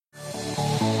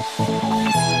What's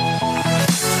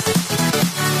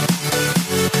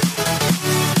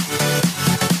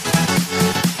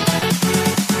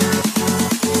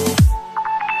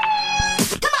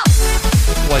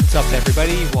up,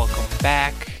 everybody? Welcome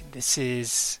back. This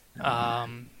is a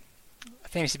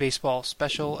Fantasy Baseball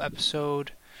special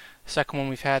episode, second one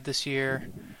we've had this year.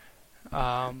 In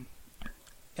a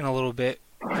little bit,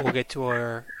 we'll get to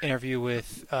our interview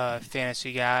with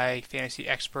fantasy guy, fantasy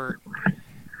expert,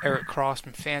 Eric Cross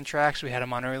from Fantrax. We had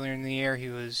him on earlier in the year.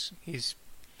 He's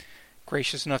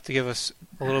gracious enough to give us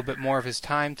a little bit more of his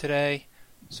time today,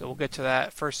 so we'll get to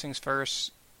that. First things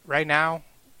first, right now,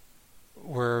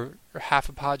 we're half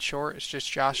a pod short. It's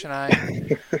just Josh and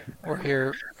I. We're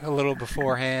here a little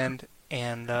beforehand.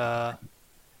 And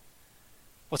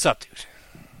what's up, dude?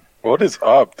 What is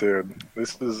up, dude?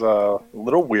 This is a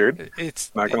little weird.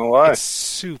 It's not gonna lie. It's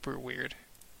super weird.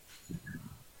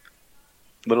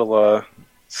 Little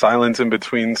silence in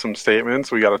between some statements.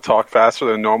 We got to talk faster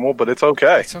than normal, but it's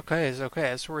okay. It's okay. It's okay.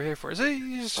 That's what we're here for. It's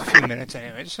just a few minutes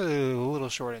anyway. Just a little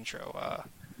short intro.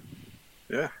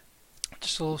 Yeah.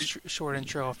 Just a little short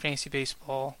intro of fantasy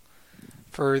baseball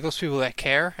for those people that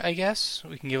care. I guess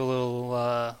we can give a little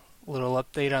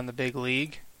update on the big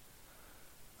league.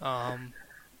 I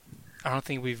don't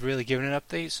think we've really given an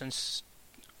update since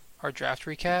our draft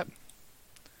recap.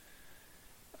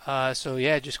 So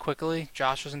yeah, just quickly,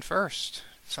 Josh was in first,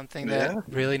 something that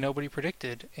really nobody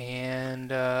predicted, and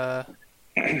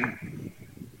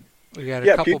we got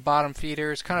a couple bottom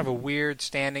feeders. Kind of a weird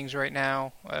standings right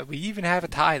now. We even have a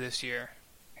tie this year.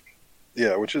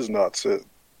 Yeah, which is nuts.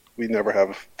 We never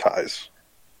have ties.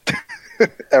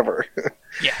 Ever.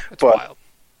 Yeah, it's wild.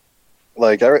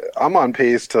 Like, I'm on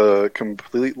pace to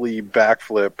completely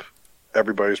backflip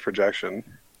everybody's projection.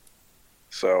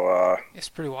 So, it's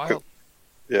pretty wild.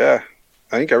 Yeah.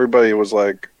 I think everybody was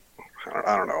like,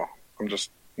 I don't know. I'm just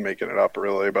making it up,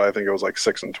 really, but I think it was like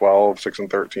 6-12,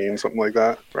 6-13, something like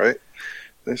that, right?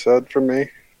 They said for me,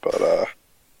 but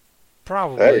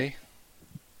probably. Hey,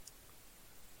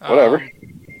 whatever.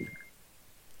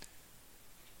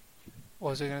 What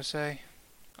was I gonna say?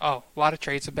 Oh, a lot of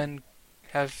trades have been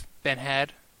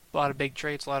had. A lot of big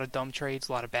trades, a lot of dumb trades,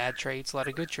 a lot of bad trades, a lot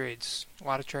of good trades, a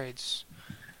lot of trades.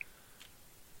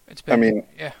 It's been. I mean,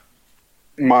 yeah.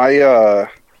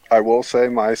 I will say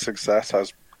my success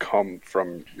has come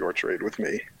from your trade with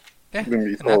me. Yeah, to be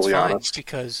and totally that's fine, honest.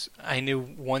 because I knew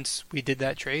once we did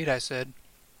that trade, I said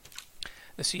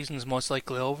the season's most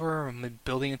likely over. I'm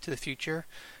building into the future.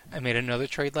 I made another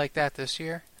trade like that this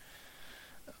year.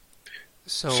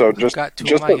 So I've got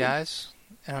two of my guys,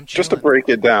 and I'm chilling. Just to break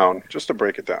it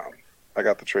down, I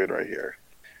got the trade right here.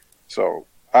 So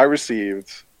I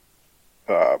received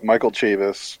Michael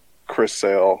Chavis, Chris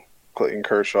Sale, Clayton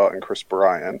Kershaw, and Chris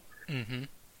Bryant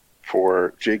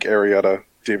for Jake Arrieta,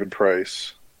 David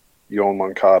Price, Yoan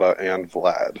Moncada, and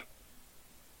Vlad.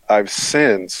 I've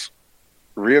since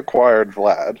reacquired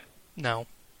Vlad. No.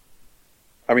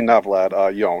 I mean, not Vlad,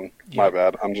 Yoan. Yeah. My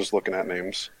bad. I'm just looking at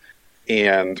names.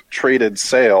 And traded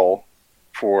Sale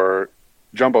for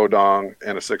Jumbo Dong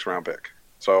and a 6th-round pick.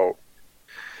 So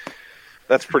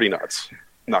that's pretty nuts.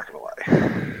 Not going to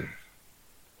lie.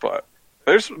 But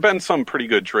there's been some pretty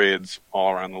good trades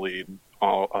all around the league,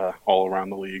 all around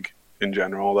the league in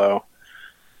general, though.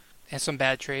 And some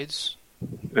bad trades.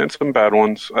 And some bad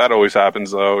ones. That always happens,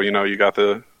 though. You know, you got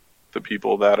the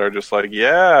people that are just like,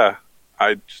 yeah,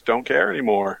 I just don't care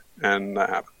anymore. And that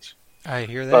happens. I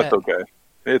hear that. That's okay.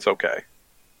 It's okay.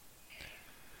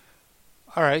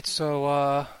 All right,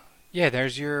 so, yeah,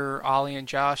 there's your Ollie and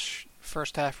Josh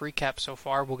first half recap so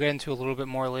far. We'll get into a little bit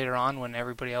more later on when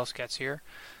everybody else gets here.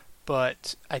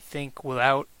 But I think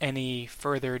without any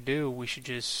further ado, we should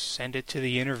just send it to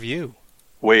the interview.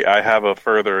 Wait, I have a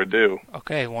further ado.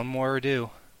 Okay, one more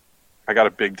ado. I got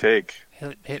a big take.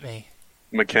 Hit me.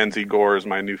 Mackenzie Gore is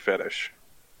my new fetish.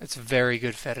 It's a very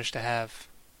good fetish to have.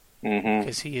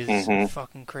 Because he is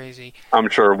fucking crazy. I'm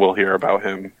sure we'll hear about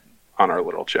him on our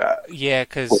little chat. Yeah,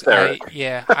 because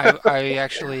I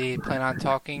actually plan on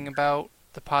talking about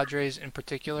the Padres in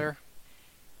particular.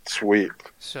 Sweet.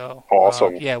 So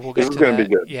awesome. Yeah, we'll get to that. This is going to be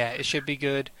good. Yeah, it should be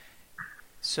good.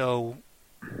 So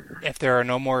if there are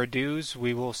no more ados,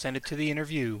 we will send it to the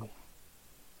interview.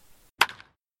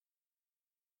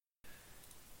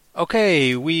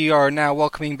 Okay, we are now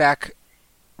welcoming back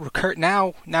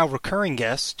recurring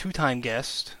guest, two-time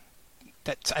guest.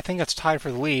 I think that's tied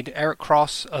for the lead. Eric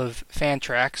Cross of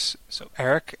Fantrax. So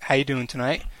Eric, how you doing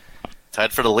tonight?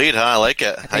 Tied for the lead, huh? I like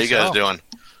it. How you guys doing?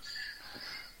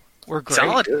 We're great.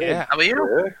 Solid. Yeah. How about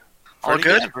you? Yeah. All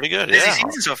good? Pretty good. Busy Yeah.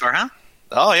 season so far, huh?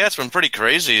 Oh, yeah, it's been pretty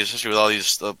crazy, especially with all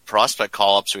these the prospect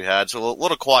call-ups we had. So a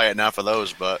little quiet now for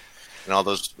those, but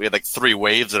we had like 3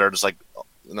 waves that are just like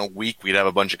in a week we'd have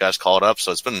a bunch of guys called up.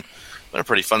 So it's been a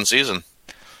pretty fun season.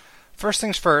 First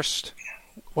things first.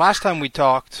 Last time we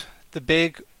talked, the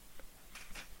big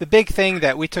thing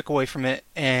that we took away from it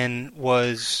and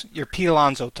was your Pete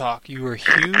Alonso talk. You were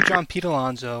huge on Pete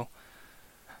Alonso,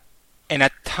 and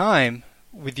at the time,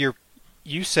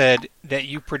 you said that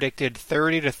you predicted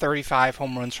 30 to 35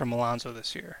 home runs from Alonso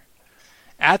this year.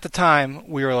 At the time,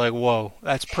 we were like, "Whoa,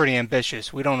 that's pretty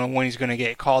ambitious. We don't know when he's going to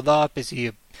get called up. Is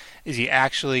he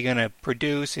actually going to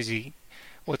produce?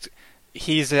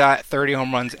 He's at 30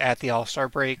 home runs at the All-Star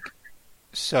break."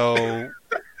 So,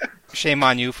 shame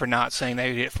on you for not saying that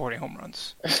he'd hit 40 home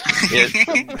runs.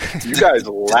 You guys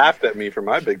laughed at me for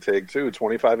my big take too,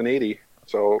 25 and 80.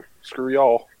 So screw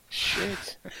y'all.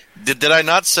 Shit. Did I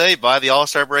not say by the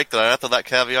All-Star break? Did I have to that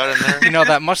caveat in there?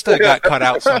 That must have got cut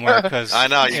out somewhere. Cause, I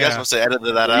know. You guys must have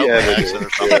edited that out by accident or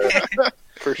something. Yeah,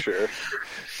 for sure.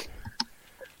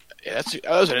 Yeah, that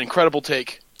was an incredible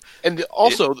take. And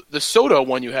also, the Soto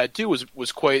one you had, too,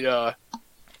 was quite... well,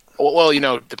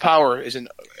 the power isn't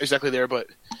exactly there, but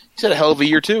he's had a hell of a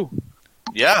year, too.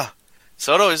 Yeah.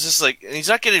 Soto is just like... He's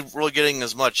not really getting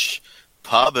as much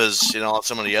pub as,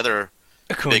 some of the other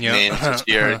Acuna. big names this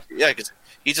year. Yeah, because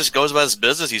he just goes about his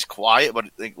business. He's quiet, but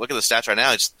look at the stats right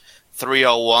now. It's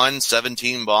 301,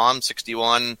 17 bombs,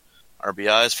 61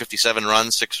 RBIs, 57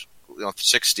 runs, 6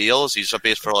 steals. He's up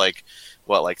base for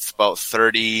about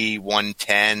 30,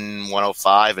 110,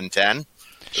 105, and 10.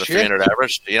 The 300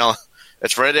 average.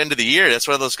 It's right at the end of the year. That's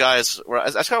one of those guys.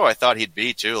 That's kind of what I thought he'd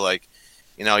be too.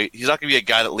 He's not going to be a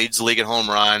guy that leads the league in home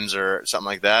runs or something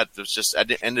like that. It's just at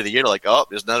the end of the year,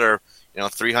 there's another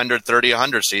 330,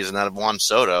 100 season out of Juan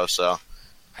Soto. So,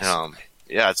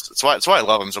 it's why I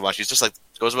love him so much. He's just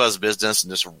goes about his business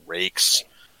and just rakes.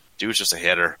 Dude's just a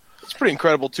hitter. It's pretty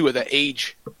incredible too at that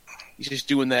age. He's just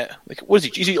doing that. What is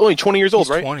he? Is he only 20 years old,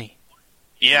 right? 20.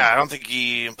 Yeah, I don't think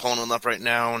I'm pulling him up right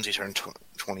now. When's he turned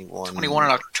 21? 21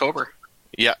 in October.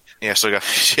 Yeah. So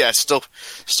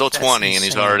still 20, and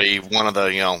he's already one of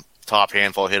the top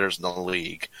handful of hitters in the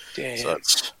league. Damn. So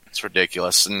it's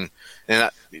ridiculous, and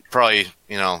probably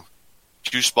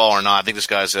juice ball or not, I think this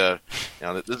guy's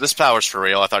this power's for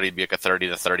real. I thought he'd be like a 30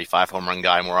 to 35 home run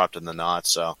guy more often than not.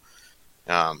 So,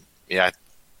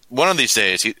 one of these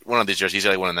years, he's going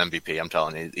to win an MVP. I'm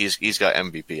telling you, he's got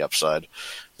MVP upside.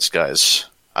 This guy's,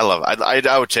 I love it.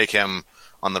 I would take him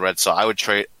on the Red Sox. I would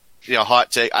trade. Hot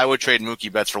take. I would trade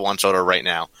Mookie Betts for Juan Soto right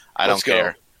now. I don't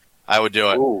care. I would do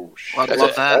it. Ooh, I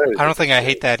love that. I don't think I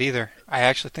hate that either. I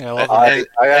actually think I love it.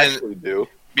 I actually do.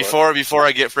 Before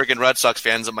I get freaking Red Sox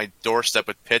fans at my doorstep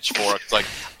with pitchforks,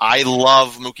 I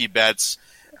love Mookie Betts.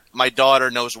 My daughter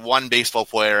knows one baseball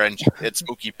player, and it's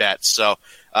Mookie Betts. So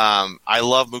I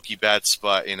love Mookie Betts,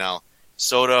 but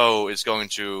Soto is going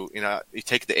to you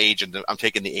take the age, and I'm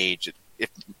taking the age. If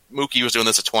Mookie was doing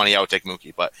this at 20, I would take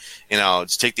Mookie. But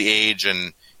just take the age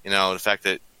and the fact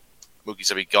that Mookie's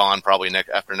gonna be gone probably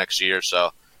after next year.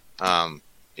 So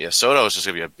Soto is just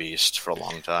gonna be a beast for a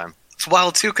long time. It's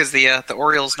wild too because the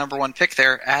Orioles' #1 pick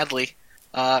there, Adley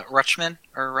Rutschman.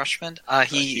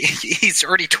 He's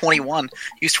already 21.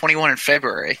 He was 21 in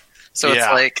February. So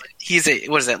it's he's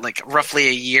roughly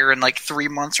a year and 3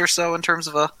 months or so in terms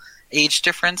of a age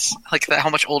difference. How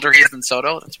much older he is than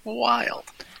Soto. That's wild.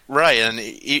 Right, and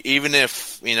even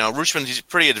if Rutschman, he's a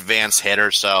pretty advanced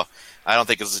hitter, so I don't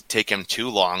think it'll take him too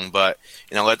long. But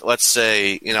let's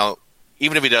say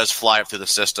even if he does fly up through the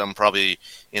system, probably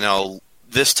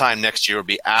this time next year would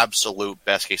be absolute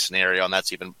best case scenario, and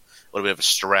that's even a little bit of a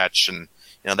stretch. And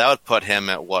that would put him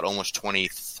at almost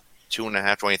 22 and a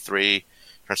half, 23.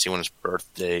 Trying to see when his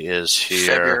birthday is here.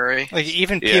 February.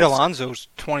 Even Pete Alonso's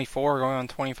 24, going on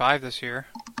 25 this year.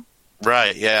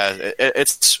 Right. Yeah,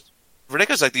 it's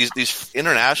ridiculous. These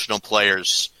international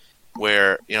players,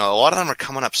 where a lot of them are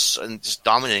coming up and just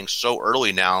dominating so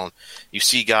early now. You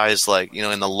see guys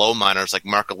in the low minors like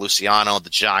Marco Luciano, the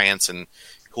Giants, and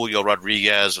Julio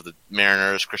Rodriguez of the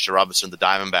Mariners, Christian Robinson, the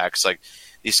Diamondbacks.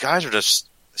 These guys are just,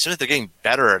 it seems like they're getting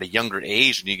better at a younger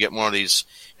age, and you get more of these.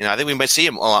 I think we might see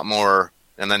him a lot more.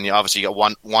 And then obviously you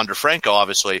got Wander Franco,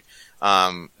 obviously,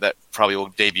 that probably will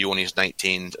debut when he's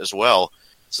 19 as well.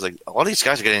 So a lot of these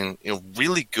guys are getting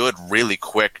really good, really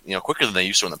quick, quicker than they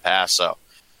used to in the past. So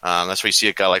that's where you see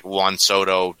a guy like Juan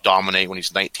Soto dominate when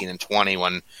he's 19 and 20.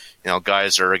 When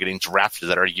guys are getting drafted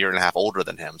that are a year and a half older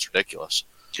than him. It's ridiculous.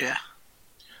 Yeah.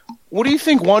 What do you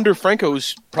think Wander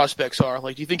Franco's prospects are?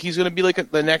 Do you think he's going to be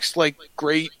the next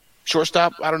great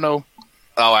shortstop? I don't know.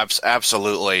 Oh,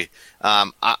 absolutely.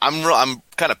 I'm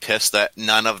kind of pissed that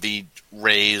none of the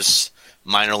Rays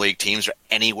minor league teams are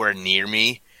anywhere near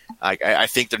me. I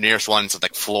think the nearest one's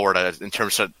Florida in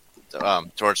terms of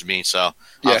towards me. So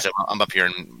obviously I'm up here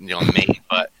in Maine,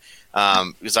 but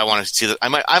because I want to see that,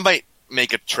 I might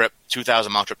make a trip,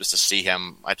 2,000 mile trip, just to see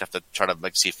him. I'd have to try to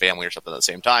see family or something at the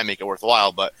same time, make it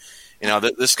worthwhile. But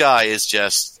this guy is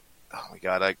just, oh my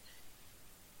god!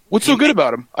 What's so good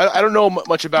about him? I don't know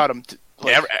much about him.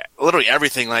 Literally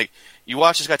everything. Like, you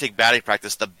watch this guy take batting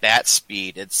practice, the bat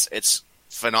speed, it's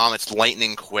phenomenal. It's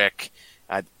lightning quick.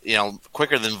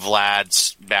 Quicker than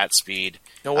Vlad's bat speed.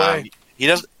 No way. He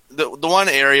does the one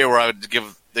area where I would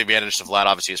give the advantage to Vlad,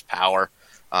 obviously, is power.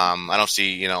 I don't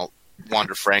see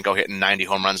Wander Franco hitting 90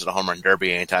 home runs in a home run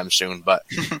derby anytime soon, but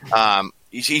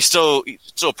he's still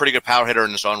a pretty good power hitter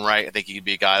in his own right. I think he could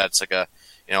be a guy that's like a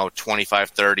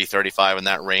 25, 30, 35 in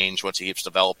that range once he keeps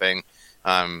developing.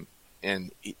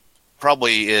 And he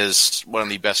probably is one of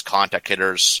the best contact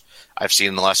hitters I've seen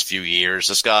in the last few years.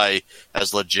 This guy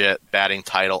has legit batting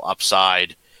title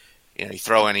upside.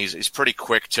 He's pretty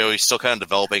quick too. He's still kind of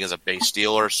developing as a base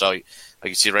stealer. So, like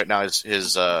you see right now,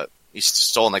 he's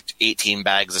stolen like 18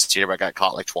 bags this year, but got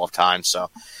caught like 12 times. So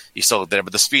he's still there,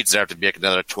 but the speed's there to be like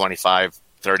another 25,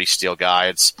 30 steal guy.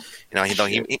 It's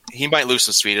he might lose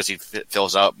some speed as he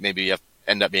fills out. Maybe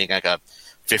end up being like a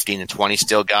 15 and 20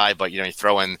 steal guy, but you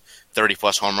throw in 30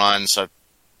 plus home runs, so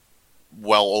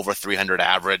well over 300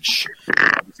 average.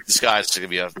 This guy's going to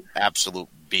be an absolute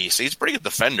beast. He's a pretty good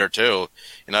defender too.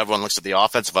 Everyone looks at the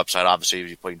offensive upside. Obviously, if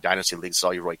you're playing dynasty leagues, it's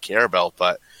all you really care about.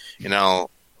 But at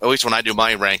least when I do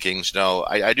my rankings,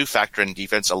 I do factor in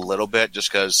defense a little bit, just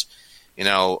because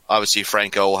obviously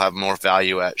Franco will have more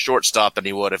value at shortstop than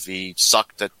he would if he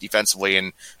sucked at defensively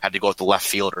and had to go with the left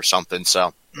field or something.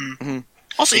 So. Mm-hmm.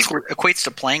 Also, equates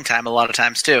to playing time a lot of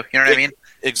times too. You know what I mean?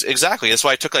 Exactly. That's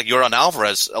why I took like Yordan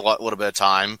Alvarez a little bit of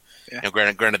time. Yeah.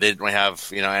 Granted, they didn't really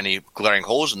have any glaring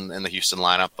holes in the Houston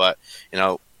lineup, but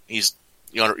Yordan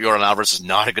Alvarez is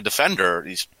not a good defender.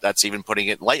 That's even putting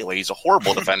it lightly. He's a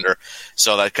horrible defender.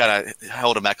 So that kind of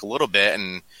held him back a little bit.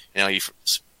 And you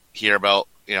hear about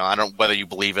I don't know whether you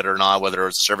believe it or not, whether it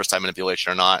was service time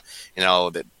manipulation or not.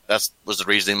 That was the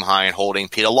reasoning behind holding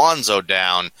Pete Alonso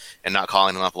down and not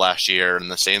calling him up last year, and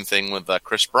the same thing with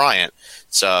Chris Bryant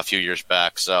a few years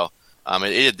back. So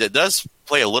it does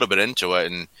play a little bit into it,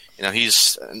 and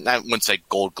he's, I wouldn't say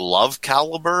Gold Glove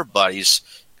caliber, but he's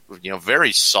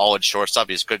very solid shortstop.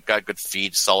 He's got good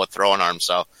feed, solid throwing arm.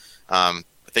 So I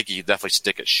think he could definitely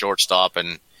stick at shortstop,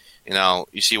 and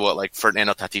you see what like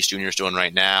Fernando Tatis Jr. is doing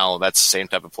right now. That's the same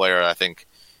type of player I think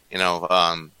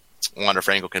Wander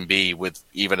Franco can be, with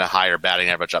even a higher batting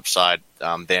average upside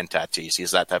than Tatis.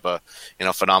 He's that type of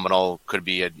phenomenal, could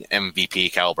be an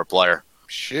MVP caliber player.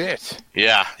 Shit.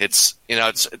 Yeah, it's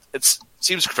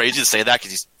seems crazy to say that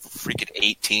because he's freaking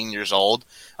 18 years old,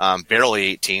 barely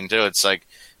 18 too. It's like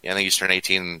I think he's turned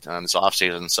 18 this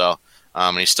offseason, so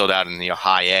and he's still down in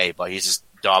high A, but he's just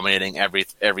dominating every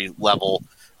level.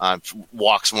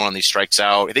 Walks more than he strikes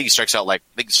out. I think he strikes out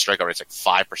his strikeout rate's like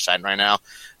 5% right now.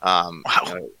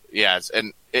 Wow. Yeah,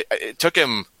 and it took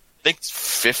him, I think,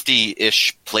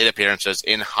 50-ish plate appearances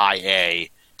in high A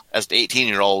as an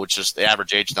 18-year-old, which is the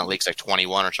average age in that league's like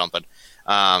 21 or something,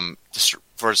 just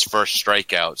for his first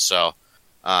strikeout. So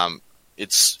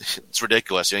it's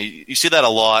ridiculous. You see that a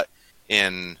lot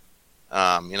in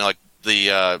like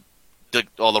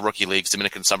all the rookie leagues,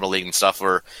 Dominican Summer League and stuff,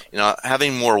 where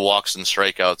having more walks than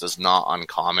strikeouts is not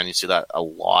uncommon. You see that a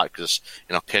lot because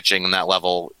pitching in that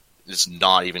level is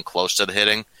not even close to the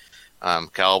hitting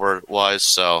caliber wise.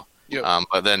 So, yep.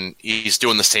 But then he's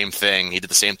doing the same thing. He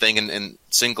did the same thing in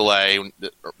single A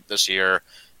this year.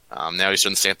 Now he's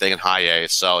doing the same thing in high A.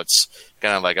 So it's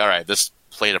kind of like, all right, this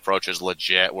plate approach is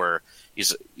legit, where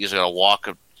he's going to walk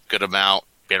a good amount,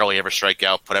 barely ever strike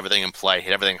out, put everything in play,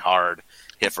 hit everything hard,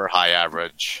 hit for a high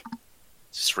average.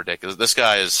 It's just ridiculous. This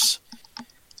guy is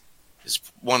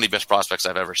one of the best prospects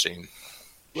I've ever seen.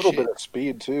 A little bit of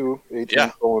speed too.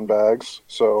 18 stolen bags.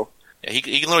 So yeah, he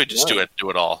can literally just do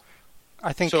it all.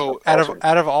 I think So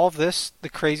out of all of this, the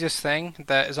craziest thing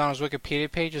that is on his Wikipedia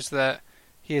page is that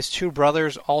he has two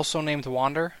brothers also named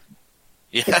Wander.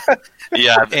 Yeah,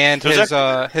 yeah. And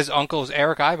his uncle is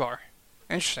Eric Ibar.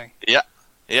 Interesting. Yeah,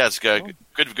 it's good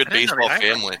baseball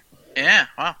family. Yeah,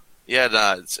 wow.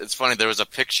 Yeah, it's funny. There was a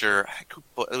picture.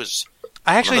 It was.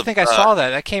 I actually think I saw that.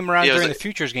 That came around during the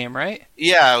Futures game, right?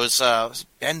 Yeah, it was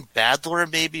Ben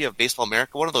Badler, maybe, of Baseball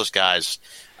America. One of those guys.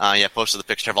 Posted the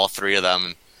picture of all three of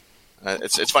them.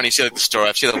 It's funny. You see like the story.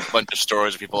 I've seen a bunch of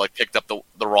stories where people like picked up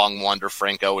the wrong Wander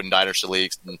Franco in dynasty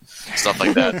leagues and stuff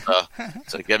like that.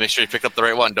 So make sure you pick up the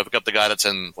right one. Don't pick up the guy that's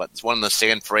in one in the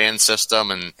San Fran system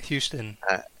and Houston.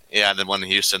 Yeah, and then one in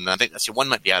Houston. I think one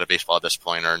might be out of baseball at this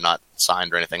point or not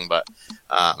signed or anything, but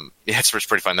yeah, it's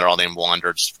pretty fun. They're all named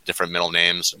Wander, just different middle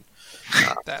names. And,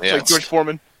 it's like George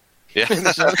Foreman. Yeah.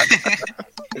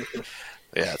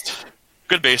 Yeah, it's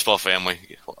good baseball family.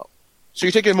 So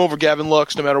you're taking him over Gavin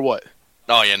Lux no matter what?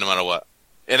 Oh, yeah, no matter what.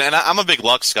 And I'm a big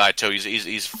Lux guy, too.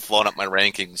 He's flown up my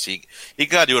rankings. He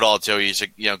got to do it all, too. He's a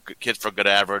good kid for a good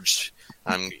average.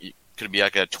 He could be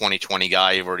like a 20-20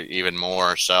 guy or even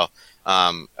more. So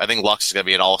I think Lux is going to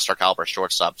be an all-star caliber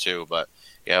shortstop, too. But,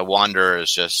 yeah, Wander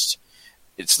is just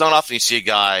 – it's not often you see a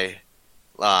guy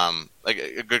like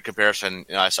a good comparison.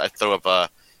 I threw up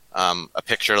a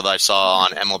picture that I saw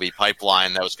on MLB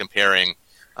Pipeline that was comparing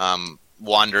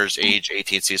Wander's age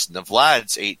 18 season to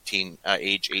Vlad's age 18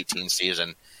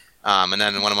 season. And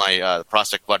then one of my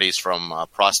prospect buddies from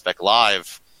Prospect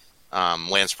Live,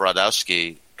 Lance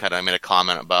Brodowski, kind of made a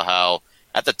comment about how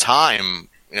at the time,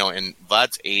 in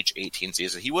Vlad's age 18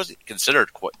 season, he wasn't considered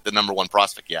the number one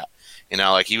prospect yet.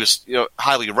 Like he was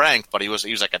highly ranked, but he was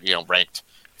like ranked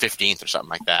 15th or something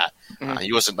like that. Mm-hmm.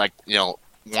 He wasn't like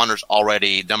Wander's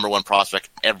already number one prospect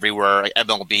everywhere. Like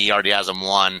MLB already has him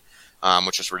one.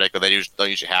 Which is ridiculous. They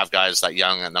usually have guys that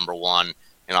young at number one.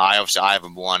 I have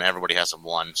him one. Everybody has him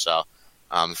one. So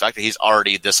the fact that he's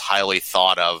already this highly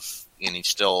thought of, and he's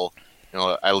still,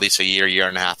 at least a year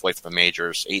and a half away from the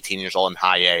majors, 18 years old in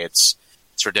high A, it's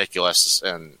ridiculous.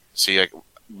 And see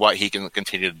what he can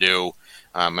continue to do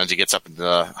as he gets up into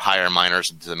the higher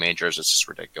minors, into the majors. It's just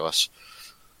ridiculous.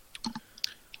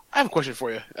 I have a question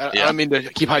for you. I Yeah. don't mean to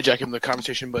keep hijacking the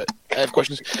conversation, but I have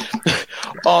questions.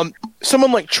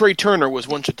 Someone like Trey Turner was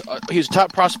once he was a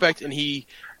top prospect, and he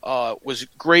was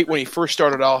great when he first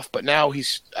started off. But now I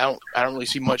don't really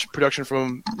see much production from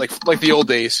him like the old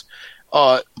days.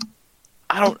 I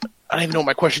don't even know what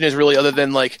my question is really, other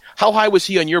than like how high was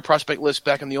he on your prospect list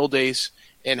back in the old days,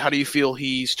 and how do you feel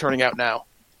he's turning out now?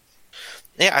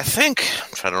 Yeah, I think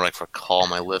I'm trying to recall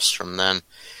my list from then.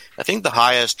 I think the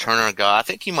highest Turner got, I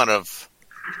think he might have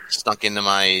snuck into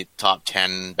my top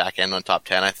 10, back end on top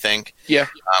 10, I think. Yeah.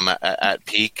 At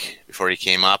peak before he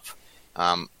came up.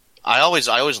 I always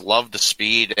loved the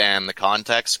speed and the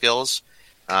contact skills.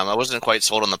 I wasn't quite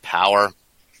sold on the power.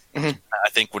 Mm-hmm. I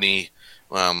think when he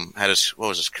had what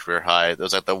was his career high? It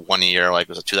was like the 1 year,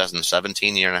 was it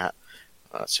 2017, year and a half?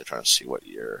 Let's see, trying to see what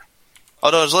year. Oh,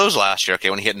 no, it was last year.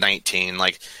 Okay, when he hit 19,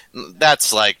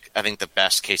 that's I think the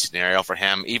best case scenario for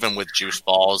him, even with juice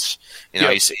balls.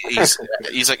 Yep.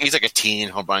 He's like a teen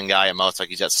home run guy at most. Like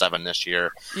he's at 7 this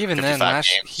year. Even then, games.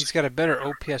 he's got a better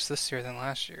OPS this year than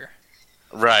last year.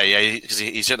 Right? Yeah, because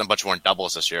he's hitting a bunch more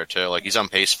doubles this year too. Like he's on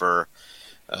pace for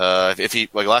if he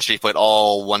last year he played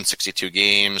all 162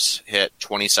 games, hit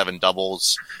 27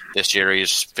 doubles. This year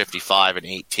he's 55 and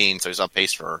 18, so he's on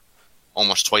pace for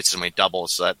almost twice as many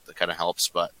doubles, so that kind of helps.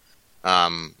 But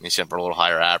he's in for a little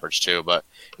higher average too. But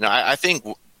I think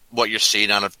what you're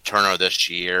seeing out of Turner this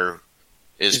year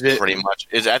is pretty much.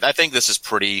 I think this is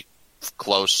pretty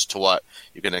close to what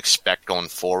you can expect going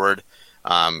forward.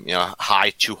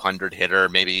 High 200 hitter,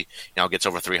 maybe gets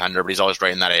over 300, but he's always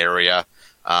right in that area.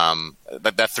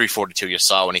 That 342 you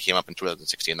saw when he came up in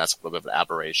 2016, that's a little bit of an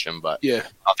aberration, but yeah, I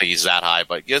don't think he's that high.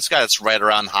 But this guy that's right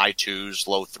around high 2s,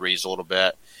 low 3s a little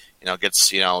bit. Gets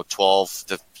 12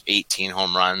 to 18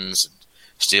 home runs,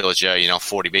 steals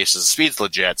 40 bases. The speed's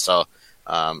legit, so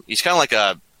he's kind of like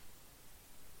a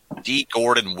D.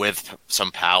 Gordon with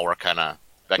some power, kind of.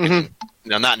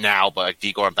 Not now, but like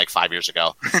D. Gordon 5 years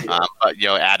ago. But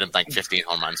add him 15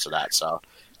 home runs to that. So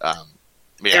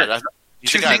yeah,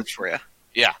 two things for you.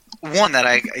 Yeah, one that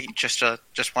I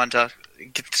just wanted to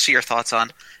get to see your thoughts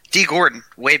on. D. Gordon,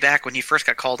 way back when he first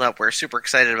got called up, we were super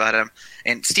excited about him,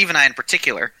 and Steve and I in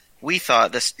particular. We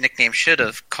thought this nickname should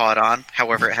have caught on,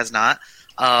 however, it has not.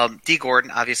 D. Gordon,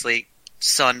 obviously,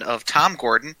 son of Tom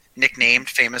Gordon, nicknamed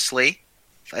famously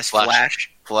as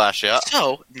Flash. Flash, yeah.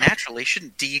 So, naturally,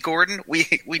 shouldn't D. Gordon? We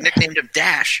nicknamed him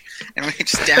Dash, and we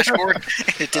just Dash Gordon,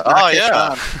 and it did not catch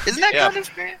on. Isn't that kind of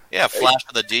fair? Yeah, Flash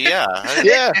with a D, yeah.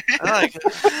 Yeah. I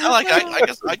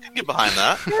guess I can get behind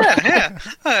that. Yeah.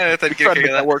 I thought you'd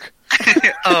get that work.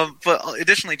 But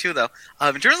additionally, too, though,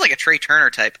 in terms of a Trey Turner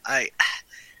type,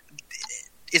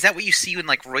 is that what you see in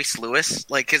Royce Lewis?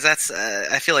 Because that's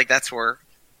I feel like that's where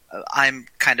I'm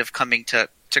kind of coming to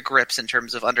grips in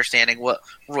terms of understanding what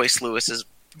Royce Lewis is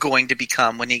going to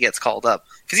become when he gets called up.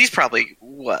 Because he's probably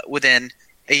within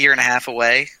a year and a half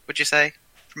away. Would you say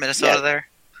from Minnesota there?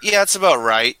 Yeah, that's about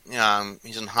right.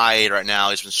 He's in high A right now.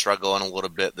 He's been struggling a little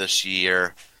bit this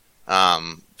year.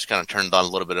 He's kind of turned on a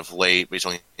little bit of late, but he's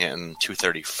only hitting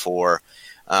 234.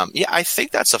 Yeah, I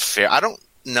think that's a fair. I don't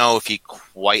know if he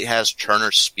quite has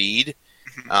Turner's speed,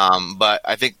 But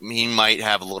I think he might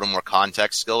have a little more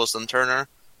contact skills than Turner.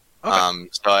 Okay.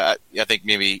 So I think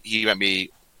maybe he might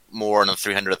be more in the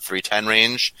 300 to 310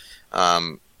 range.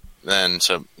 Then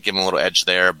so give him a little edge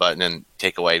there, but then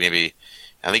take away maybe.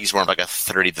 I think he's more of like a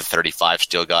 30 to 35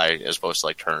 steal guy as opposed to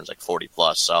like Turner's like 40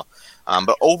 plus. So,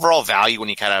 but overall value when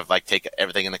you kind of like take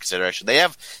everything into consideration, they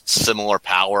have similar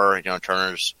power.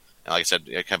 Turner's, like I said,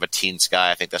 kind of a teens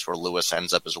guy. I think that's where Lewis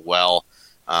ends up as well.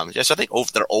 I think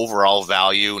their overall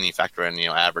value when you factor in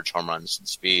average home runs and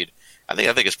speed, I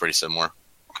think it's pretty similar.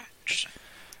 Okay, interesting.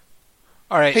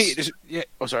 All right. Hey, yeah.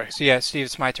 Oh, sorry. So yeah, Steve,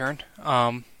 it's my turn.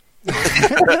 I'm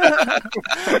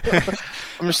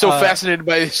so fascinated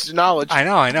by this knowledge.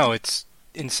 I know, it's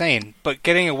insane. But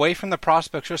getting away from the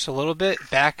prospects just a little bit,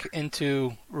 back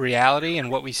into reality and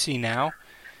what we see now.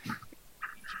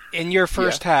 In your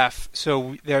first half,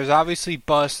 so there's obviously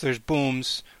busts, there's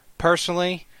booms.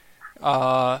 Personally,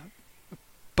 bust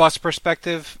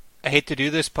perspective, I hate to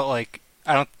do this, but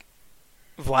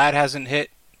Vlad hasn't hit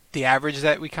the average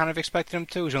that we kind of expected him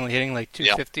to. He's only hitting like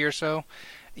 250 or so.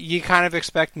 You kind of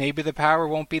expect maybe the power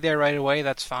won't be there right away.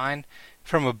 That's fine.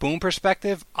 From a boom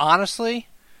perspective, honestly,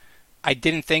 I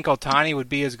didn't think Ohtani would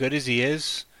be as good as he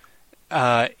is.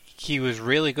 He was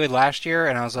really good last year,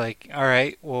 and I was like, all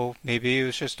right, well, maybe it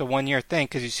was just a one-year thing,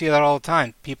 because you see that all the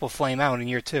time. People flame out in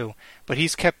year 2. But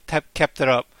he's kept it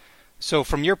up. So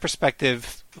from your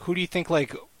perspective, who do you think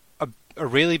like a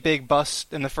really big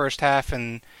bust in the first half,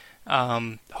 and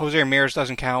Jose Ramirez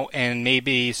doesn't count, and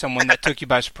maybe someone that took you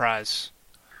by surprise?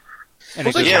 And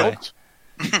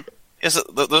Yes,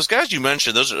 those guys you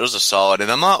mentioned, those are solid,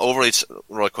 and I'm not overly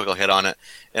really quick. I'll hit on it.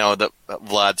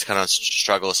 Vlad's kind of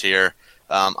struggles here.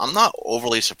 I'm not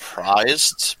overly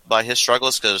surprised by his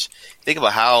struggles because think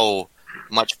about how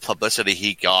much publicity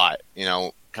he got,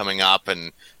 coming up,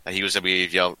 and he was going to be,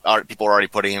 people were already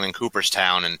putting him in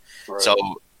Cooperstown, and so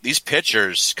these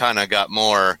pitchers kind of got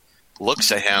more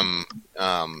looks at him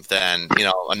than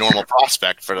a normal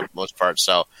prospect for the most part.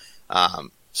 So.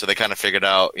 So they kind of figured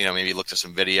out, maybe looked at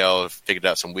some video, figured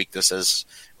out some weaknesses,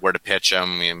 where to pitch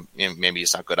him. Maybe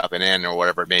he's not good up and in or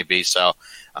whatever it may be. So,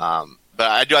 but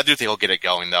I do think he'll get it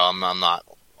going though. I'm not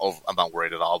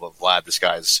worried at all about Vlad. This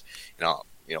guy's,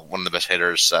 one of the best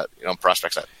hitters,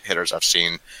 prospects hitters I've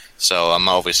seen. So I'm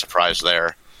not overly surprised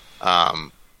there.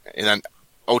 And then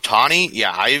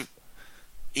Ohtani,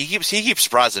 he keeps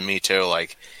surprising me too.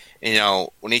 Like,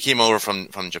 when he came over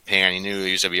from Japan, he knew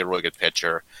he was going to be a really good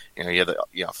pitcher. He had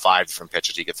 5 different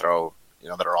pitches he could throw,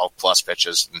 that are all plus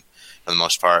pitches for the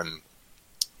most part.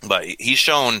 But he's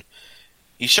shown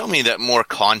me that more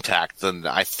contact than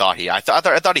I thought he. I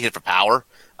thought he hit for power.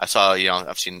 I saw,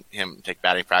 I've seen him take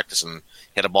batting practice and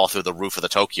hit a ball through the roof of the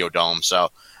Tokyo Dome. So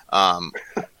I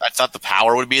thought the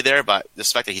power would be there, but the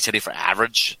fact that he's hitting for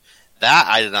average, that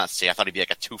I did not see. I thought he'd be like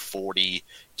a 240,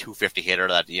 250 hitter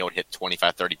that would hit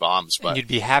 25, 30 bombs. But and you'd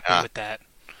be happy with that.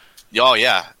 Oh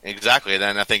yeah, exactly. And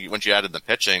then I think once you added the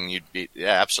pitching, you'd be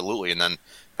absolutely. And then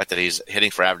the fact that he's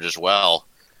hitting for average as well,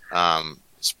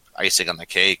 it's icing on the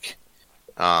cake.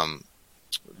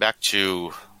 Back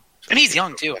to, and he's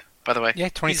young too, by the way. Yeah,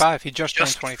 25. He just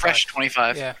turned 25. Fresh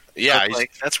 25. Yeah. So,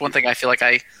 that's one thing I feel like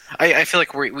I feel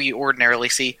like we ordinarily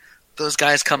see those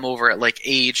guys come over at like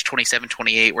age 27,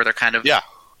 28, where they're kind of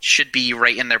should be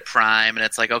right in their prime, and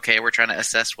it's like, okay, we're trying to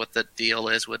assess what the deal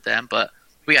is with them, but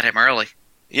we got him early.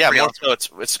 Yeah, more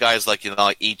so it's guys like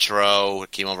like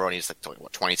Ichiro came over when he's like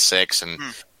 26, and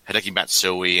Hideki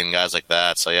Matsui and guys like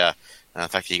that. So the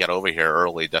fact that he got over here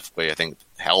early definitely I think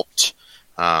helped.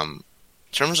 In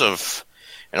terms of,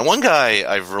 one guy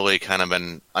I've really kind of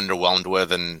been underwhelmed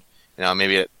with, and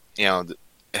maybe it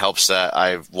helps that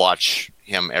I've watched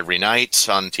him every night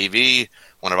on TV.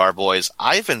 One of our boys.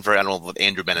 I've been very underwhelmed with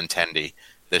Andrew Benintendi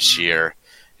this year.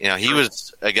 He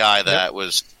was a guy that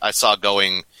I saw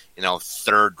going.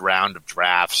 Third round of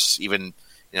drafts, even,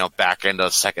 back into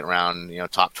the second round,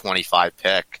 top 25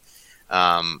 pick.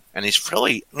 And he's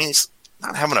really, he's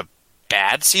not having a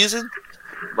bad season,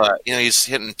 but, he's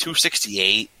hitting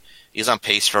 268. He's on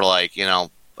pace for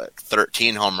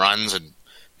 13 home runs and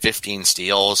 15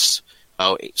 steals,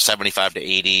 75 to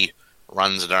 80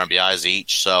 runs and RBIs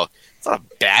each. So it's not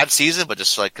a bad season, but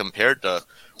just compared to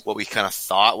what we kind of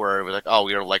thought, where it was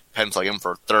we were penciling him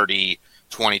for 30,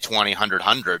 20,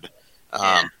 100.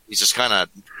 He's just kind of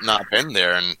not been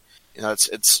there, and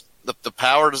it's the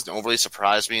power doesn't overly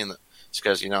surprise me, and it's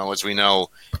because as we know,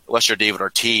 Lester David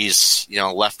Ortiz,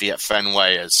 lefty at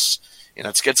Fenway is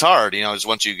it's hard, is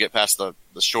once you get past the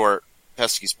short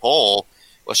Pesky's pole,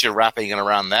 unless you're wrapping it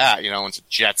around that, once it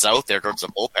jets out there towards the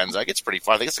bullpens, that gets pretty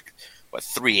far. I think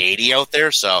it's 380 out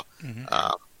there, so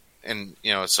and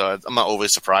so I'm not overly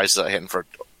surprised that hitting for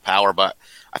power, but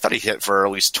I thought he hit for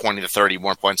at least 20 to 30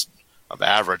 more points of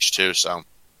average too. So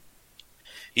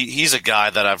he's a guy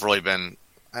that I've really been.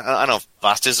 I don't know if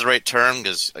bust is the right term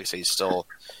because, like I say, he's still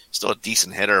a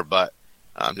decent hitter, but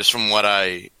just from what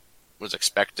I was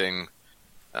expecting,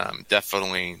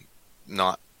 definitely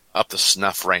not up to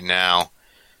snuff right now.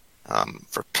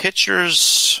 For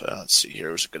pitchers, let's see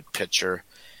here. Who's a good pitcher?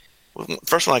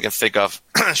 First one I can think of,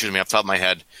 excuse me, off the top of my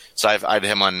head. So I had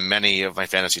him on many of my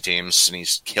fantasy teams, and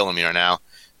he's killing me right now.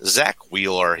 Zach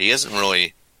Wheeler. He isn't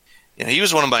really. He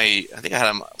was one of my. I think I had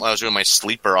him when I was doing my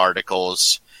sleeper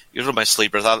articles. He was one of my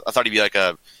sleepers. I thought he'd be like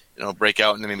a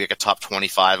breakout and then maybe like a top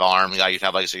 25 arm guy. You'd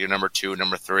have like your number 2,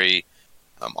 number 3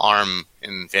 arm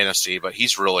in fantasy, but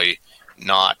he's really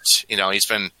not. He's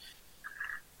been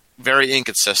very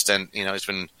inconsistent. He's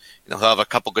been. He'll have a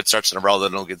couple good starts in a row,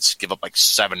 then he'll give up like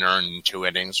 7 earned in 2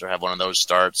 innings or have one of those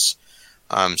starts.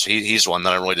 So he's one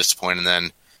that I'm really disappointed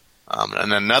in.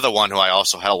 And then another one who I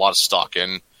also had a lot of stock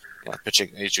in. Pitching,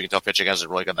 as you can tell, pitching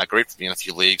hasn't really got that great for me in a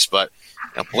few leagues. But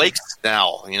Blake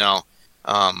Snell,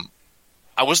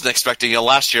 I wasn't expecting.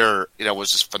 Last year,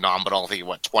 was just phenomenal. I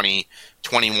think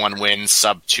 21 wins,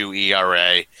 sub 2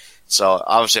 ERA. So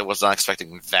obviously, I was not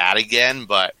expecting that again.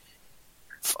 But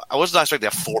I was not expecting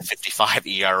a 4.55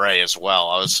 ERA as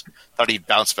well. Thought he'd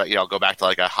bounce back, go back to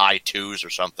like a high 2s or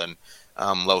something,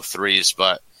 low 3s.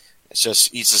 But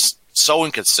he's just so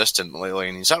inconsistent lately,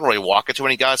 and he's not really walking too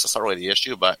many guys. That's not really the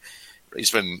issue, but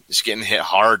he's getting hit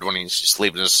hard when he's just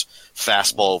leaving his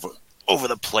fastball over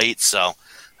the plate. So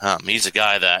he's a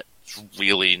guy that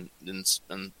really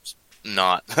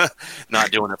not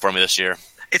doing it for me this year.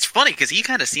 It's funny because he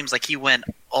kind of seems like he went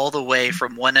all the way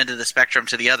from one end of the spectrum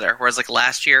to the other. Whereas like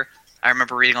last year, I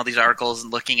remember reading all these articles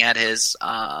and looking at his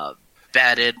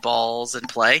batted balls in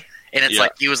play. And it's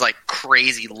like he was like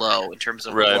crazy low in terms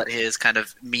of what his kind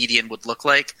of median would look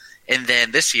like. And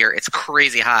then this year, it's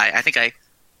crazy high. I think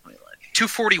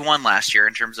 241 last year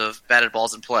in terms of batted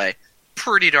balls in play.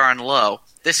 Pretty darn low.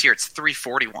 This year, it's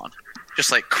 341.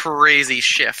 Just like crazy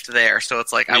shift there. So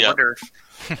it's like, I wonder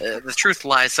if the truth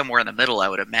lies somewhere in the middle, I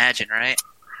would imagine, right?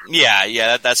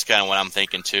 Yeah, that's kind of what I'm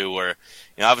thinking too. Where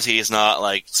obviously he's not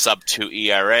like sub 2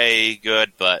 ERA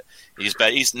good, but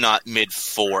he's not mid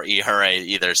 4 ERA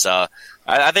either. So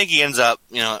I think he ends up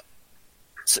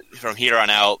from here on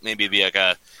out maybe be like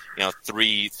a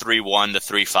 3.1 to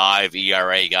 3.5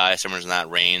 ERA guy, somewhere in that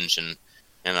range,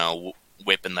 and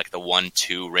whipping like the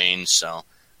 1.2 range. So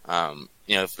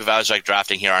if I was like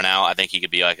drafting here on out, I think he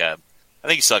could be I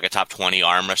think he's still like a top 20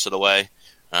 arm rest of the way.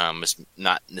 It's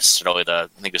not necessarily I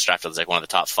think this draft was like one of the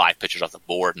top 5 pitchers off the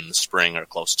board in the spring or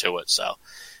close to it. So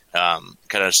kind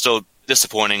of still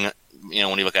disappointing,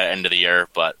 when you look at the end of the year.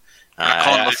 But I'm not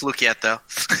calling him a fluke yet, though.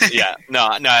 No,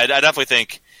 I definitely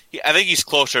think he's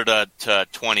closer to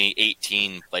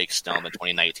 2018 Blake Snell than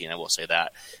 2019. I will say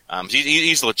that.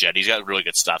 He's legit. He's got really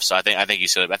good stuff. So I think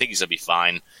he's gonna be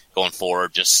fine going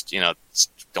forward. Just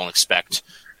don't expect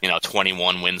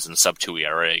 21 wins and sub 2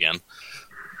 ERA again.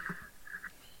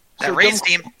 That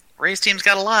Rays team's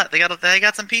got a lot. They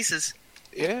got some pieces.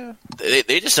 Yeah,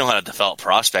 they just know how to develop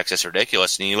prospects. It's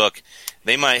ridiculous. And you look,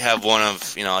 they might have one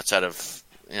of outside of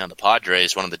the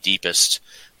Padres, one of the deepest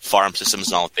farm systems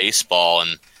in all of baseball,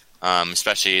 and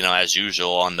especially as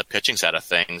usual on the pitching side of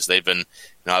things, they've been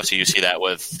obviously you see that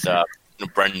with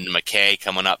Brendan McKay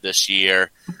coming up this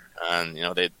year, and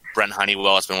Brent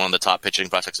Honeywell has been one of the top pitching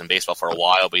prospects in baseball for a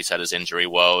while, but he's had his injury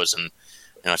woes, and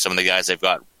some of the guys they've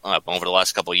got over the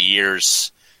last couple of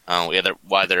years, either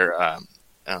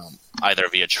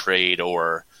via trade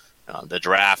or the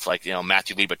draft, like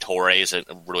Matthew Liberatore is a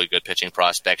really good pitching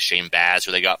prospect. Shane Baz,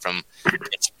 who they got from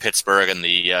Pittsburgh, and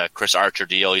the Chris Archer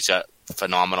deal, he's got a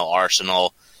phenomenal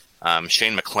arsenal.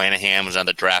 Shane McClanahan was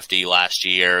another draftee last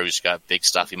year. He's got big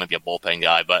stuff. He might be a bullpen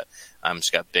guy, but he's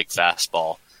got big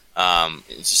fastball.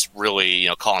 It's just really,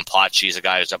 Colin Pache is a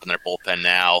guy who's up in their bullpen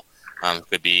now.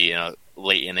 Could be,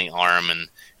 late inning arm, and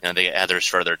they get others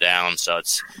further down. So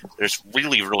there's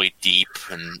really, really deep,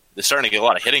 and they're starting to get a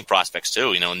lot of hitting prospects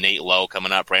too. Nate Lowe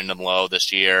coming up, Brandon Lowe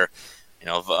this year.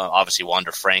 Obviously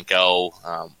Wander Franco,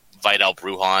 Vidal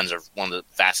Brujans are one of the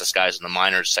fastest guys in the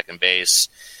minors, second base.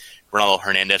 Ronaldo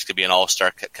Hernandez could be an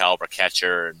all-star caliber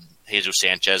catcher, and Jesus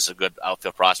Sanchez is a good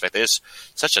outfield prospect. There's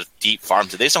such a deep farm.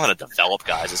 They just know how to develop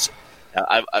guys.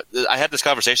 I had this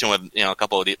conversation with a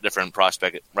couple of different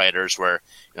prospect writers where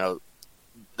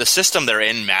the system they're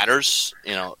in matters,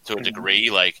 to a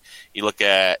degree. Like you look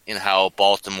at how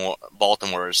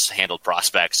Baltimore's handled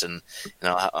prospects, and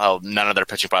how none of their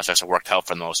pitching prospects have worked out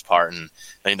for the most part. And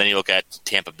then you look at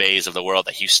Tampa Bay's of the world,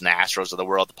 the Houston Astros of the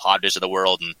world, the Padres of the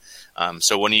world, and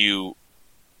so when you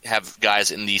have guys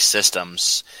in these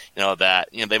systems, that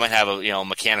they might have a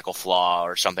mechanical flaw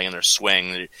or something in their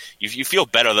swing, you feel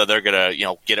better that they're gonna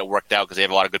get it worked out because they have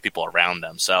a lot of good people around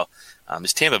them. So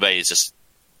this Tampa Bay is just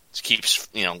keeps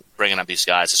bringing up these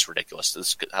guys. It's ridiculous. This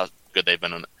is how good they've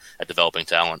been at developing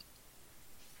talent.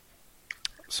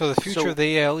 So the future of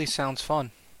the AL East sounds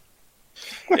fun.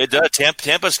 It does.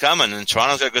 Tampa's coming, and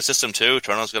Toronto's got a good system too.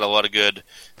 Toronto's got a lot of good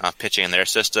pitching in their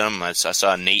system. I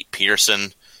saw Nate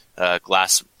Pearson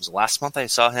last month. I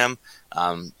saw him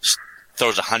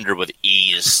throws 100 with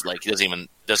ease. Like he doesn't even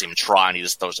try, and he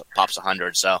just pops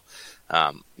 100. So.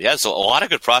 So a lot of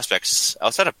good prospects.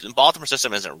 Outside of the Baltimore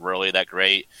system isn't really that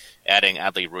great. Adding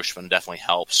Adley Rutschman definitely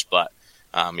helps, but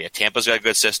Tampa's got a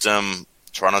good system.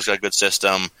 Toronto's got a good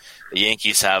system. The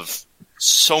Yankees have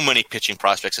so many pitching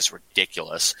prospects; it's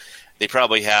ridiculous. They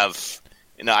probably have.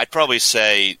 I'd probably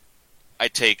say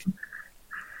I'd take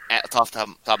at the top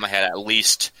of my head at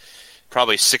least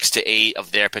probably 6 to 8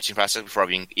 of their pitching prospects before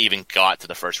we even got to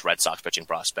the first Red Sox pitching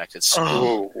prospect. It's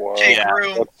wow. Jake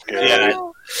Groom.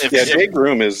 Jake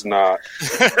Groom is not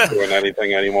doing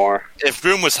anything anymore. If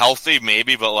Groom was healthy,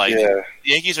 maybe, but the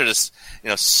Yankees are just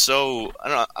so I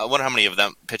don't know. I wonder how many of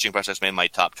them pitching prospects made my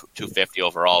top 250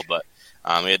 overall, but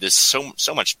there's so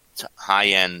much high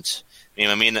end.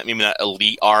 Maybe not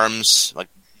elite arms like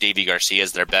Davey Garcia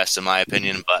is their best in my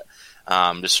opinion, but.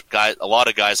 A lot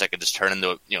of guys that could just turn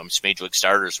into major league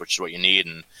starters, which is what you need,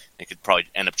 and they could probably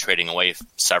end up trading away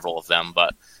several of them.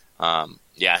 But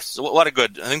it's a lot of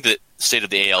good. I think the state of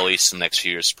the AL East in the next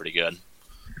few years is pretty good.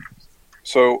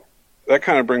 So that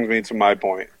kind of brings me to my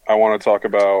point. I want to talk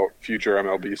about future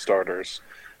MLB starters.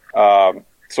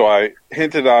 So I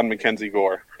hinted on Mackenzie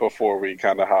Gore before we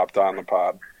kind of hopped on the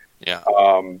pod. Yeah.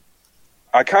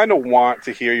 I kind of want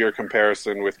to hear your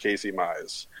comparison with Casey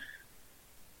Mize.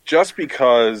 Just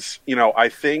because, I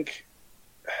think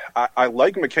I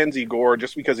like Mackenzie Gore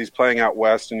just because he's playing out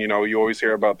west, and, you always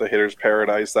hear about the hitter's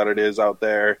paradise that it is out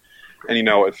there. And,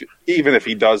 even if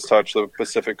he does touch the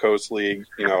Pacific Coast League,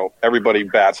 everybody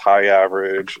bats high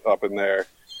average up in there.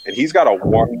 And he's got a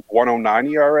 109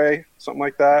 ERA, something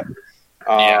like that.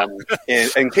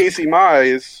 And Casey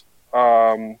Mize,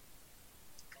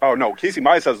 Casey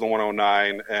Mize has the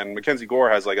 109, and Mackenzie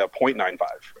Gore has like a .95,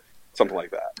 something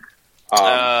like that.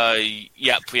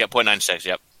 0.96,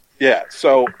 yep. Yeah,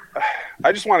 so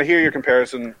I just want to hear your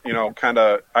comparison,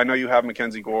 I know you have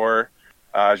Mackenzie Gore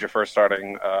as your first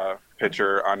starting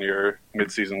pitcher on your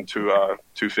midseason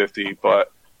 250,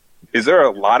 but is there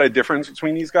a lot of difference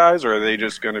between these guys, or are they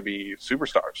just going to be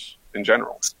superstars in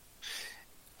general?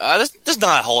 There's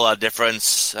not a whole lot of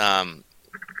difference. I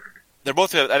think they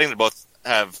both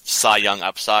have Cy Young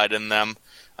upside in them.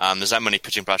 There's not many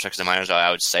pitching prospects in minors I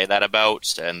would say that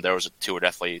about, and there was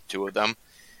definitely two of them.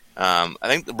 I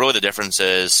think really the difference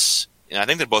is, I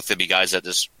think they're both going to be guys that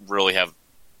just really have,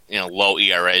 low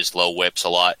ERAs, low whips a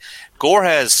lot. Gore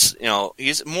has,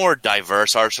 he's more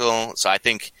diverse arsenal, so I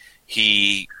think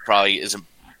he probably is a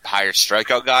higher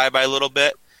strikeout guy by a little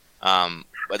bit.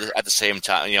 But at the same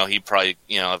time, he probably,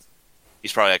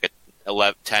 he's probably like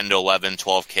a 10 to 11,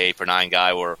 12 K per 9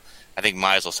 guy, where I think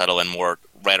Mize will settle in more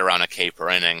right around a K per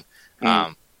inning.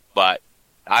 But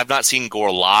I've not seen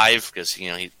Gore live because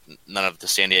none of the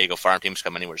San Diego farm teams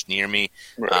come anywhere near me.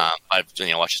 Right. I've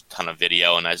watched a ton of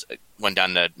video, and I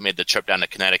made the trip down to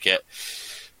Connecticut.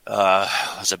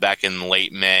 Was it back in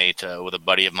late May with a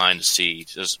buddy of mine to see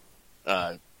just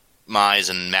Mize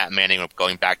and Matt Manning were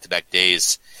going back-to-back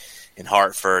days in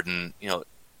Hartford, and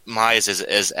Mize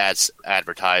is as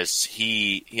advertised.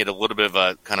 He had a little bit of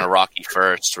a kind of rocky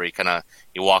first, where he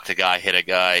walked a guy, hit a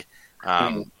guy,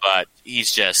 but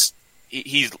he's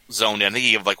zoned in. I think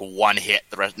he had like one hit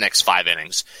the next 5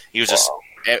 innings. He was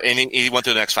and he went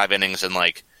through the next 5 innings in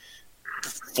like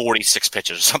 46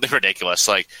 pitches or something ridiculous.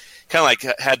 Like kind of like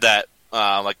had that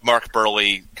like Mark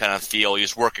Burley kind of feel. He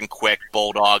was working quick,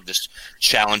 bulldog, just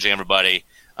challenging everybody.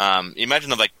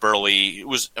 Imagine if like Burley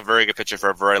was a very good pitcher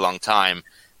for a very long time.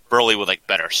 Burley with like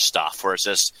better stuff, where it's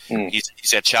just he's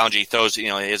got challenge. He throws, he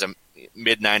has a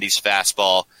mid-90s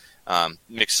fastball,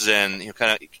 mixes in,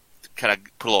 kind of put a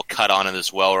little cut on it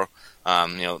as well.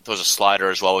 Throws a slider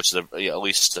as well, which is at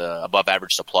least above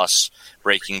average to plus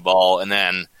breaking ball. And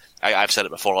then I've said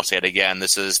it before, I'll say it again.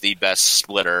 This is the best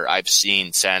splitter I've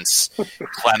seen since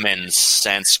Clemens,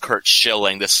 since Kurt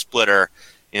Schilling. This splitter,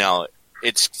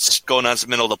 it's going on the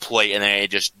middle of the plate, and then it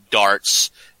just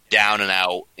darts down and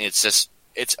out. It's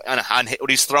when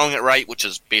he's throwing it right, which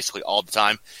is basically all the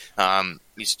time.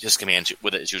 His command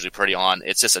with it is usually pretty on.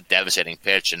 It's just a devastating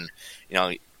pitch, and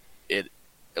it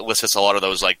elicits a lot of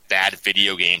those like bad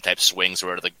video game type swings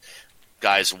where the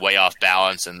guy's way off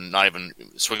balance and not even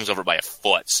swings over by a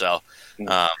foot. So,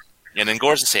 and then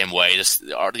Gore's the same way. Just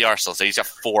the Arsenal, he's got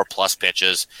 4+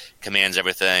 pitches, commands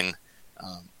everything.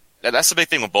 That's the big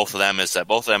thing with both of them is that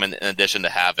both of them, in addition to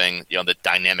having the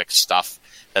dynamic stuff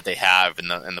that they have and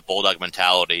the bulldog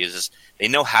mentality, is they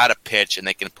know how to pitch and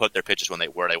they can put their pitches where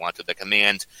they want to. The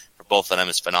command for both of them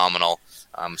is phenomenal.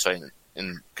 So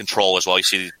in control as well, you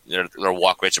see their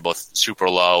walk rates are both super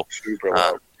low.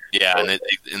 Yeah,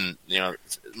 and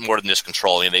more than just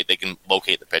control, they can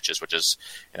locate the pitches, which is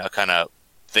kind of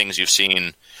things you've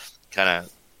seen kind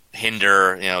of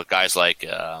hinder guys like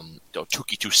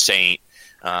Touki Toussaint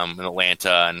in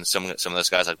Atlanta and some of those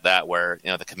guys like that, where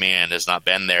the command has not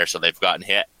been there, so they've gotten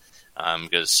hit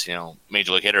because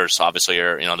major league hitters obviously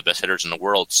are the best hitters in the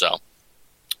world. So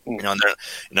and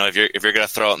if you're going to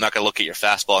throw, not going to look at your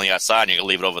fastball on the outside and you're going to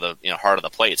leave it over the heart of the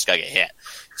plate, it's got to get hit.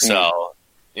 So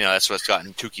that's what's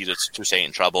gotten Touki Toussaint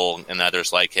in trouble and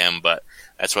others like him. But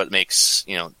that's what makes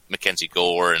Mackenzie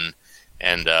Gore and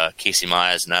Casey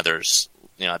Mize and others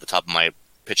at the top of my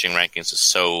pitching rankings is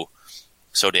so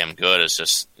damn good. It's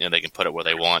just they can put it where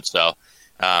they want. So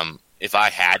if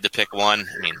I had to pick one,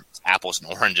 I mean it's apples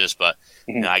and oranges, but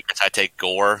I guess I take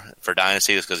Gore for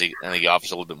Dynasty just because he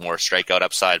offers a little bit more strikeout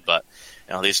upside. But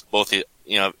if both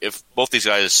these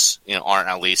guys aren't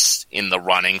at least in the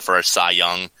running for a Cy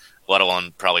Young, let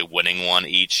alone probably winning one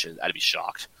each, I'd be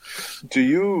shocked. Do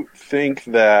you think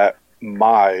that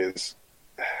Mize,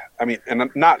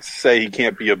 and not say he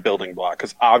can't be a building block,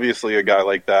 because obviously a guy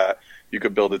like that you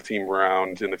could build a team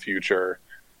around in the future.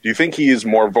 Do you think he is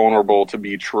more vulnerable to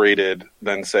be traded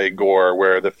than, say, Gore,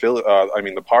 where the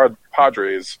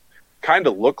Padres kind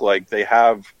of look like they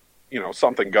have,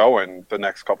 something going the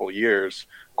next couple of years?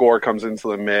 Gore comes into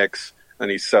the mix,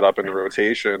 and he's set up in the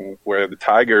rotation, where the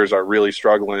Tigers are really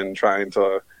struggling trying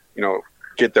to,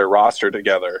 get their roster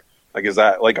together. Like, is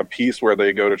that like a piece where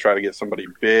they go to try to get somebody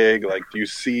big? Like, do you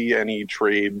see any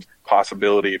trade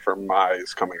possibility for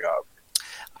Mize coming up?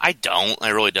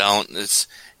 I really don't. There's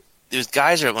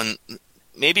guys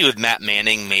maybe with Matt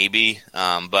Manning,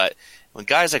 but when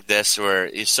guys like this, where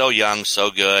he's so young,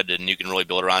 so good, and you can really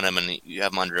build around him, and you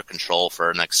have him under control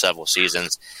for the next several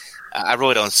seasons, I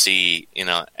really don't see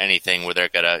anything where they're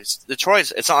gonna.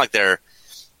 Detroit. It's not like they're.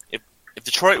 If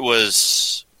Detroit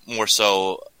was more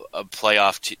so a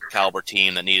playoff caliber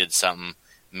team that needed something,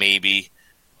 maybe,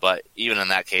 but even in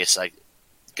that case, like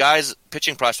guys,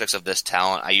 pitching prospects of this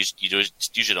talent, you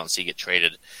usually don't see get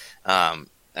traded. And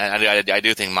I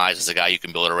do think Mize is a guy you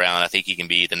can build around. I think he can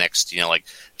be the next, like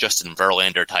Justin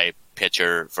Verlander type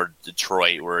pitcher for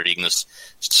Detroit, where you can just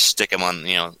stick him on,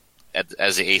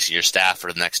 as the ace of your staff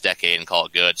for the next decade and call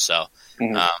it good. So,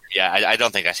 I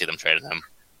don't think I see them trading him.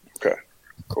 Okay,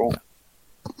 cool.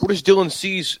 Where does Dylan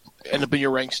Cease end up in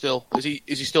your rank still? Is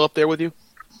he still up there with you?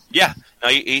 Yeah, no,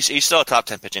 he's still a top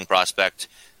 10 pitching prospect.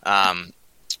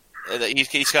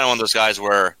 He's kind of one of those guys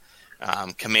where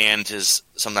command is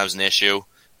sometimes an issue,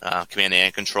 command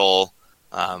and control.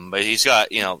 But he's got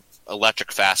electric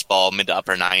fastball, mid to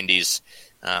upper 90s.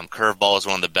 Curveball is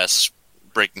one of the best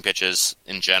breaking pitches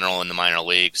in general in the minor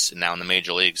leagues and now in the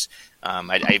major leagues.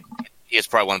 He is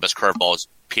probably one of the best curveballs,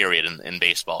 period, in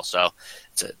baseball. So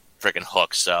it's a freaking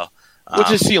hook. So what's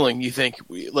his ceiling? You think?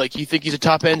 Like, you think he's a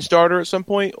top end starter at some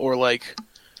point, or like,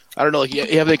 I don't know. Like,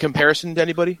 you have a comparison to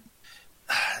anybody?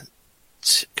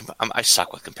 I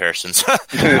suck with comparisons.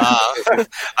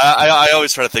 I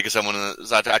always try to think of someone.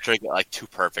 I try to get like too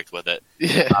perfect with it.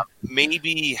 Yeah.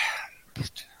 Maybe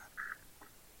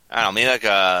I don't know. Maybe like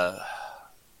a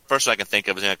first one I can think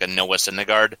of is like a Noah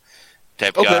Syndergaard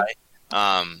type guy.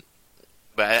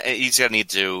 But he's gonna need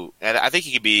to. And I think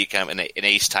he could be kind of an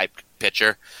ace type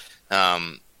pitcher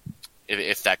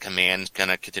if that command kind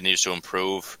of continues to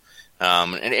improve.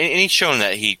 And he's shown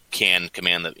that he can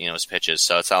command his pitches,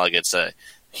 so it's not like it's a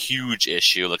huge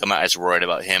issue. Like, I'm not as worried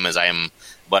about him as I am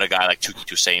about a guy like Touki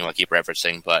Toussaint, I keep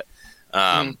referencing. But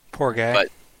poor guy. But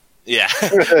yeah,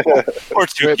 poor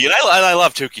Touki. And I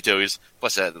love Touki too.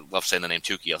 Plus I love saying the name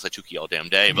Touki. I'll say Touki all damn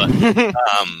day. But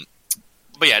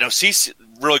but yeah, no, he's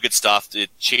really good stuff. The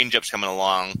changeup's coming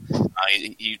along.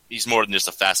 He's more than just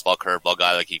a fastball curveball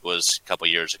guy like he was a couple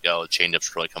years ago. The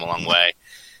changeup's really come a long way.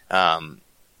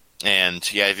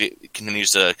 And yeah, if he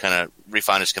continues to kind of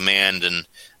refine his command and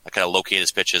kind of locate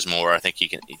his pitches more, I think he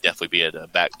can definitely be a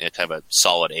type of a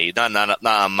solid A. Not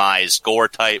a Mize Gore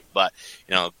type, but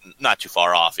not too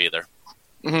far off either.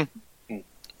 Mm-hmm.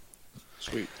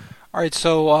 Sweet. All right,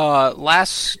 so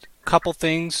last couple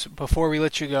things before we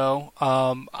let you go.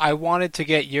 I wanted to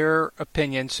get your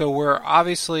opinion. So we're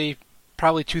obviously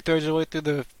probably 2/3 of the way through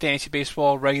the fantasy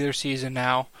baseball regular season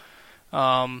now.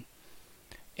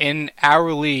 In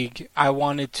our league, I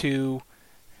wanted to,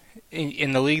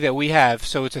 in the league that we have,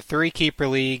 so it's a 3-keeper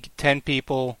league, 10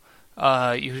 people.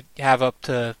 You have up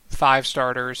to 5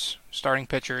 starting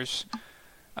pitchers.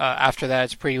 After that,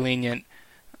 it's pretty lenient.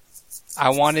 I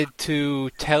wanted to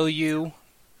tell you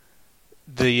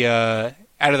out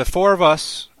of the 4 of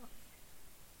us,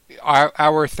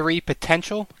 our 3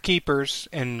 potential keepers,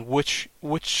 and which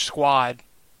squad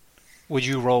would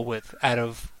you roll with out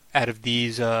of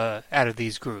these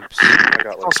groups? I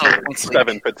got like Also,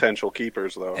 7 potential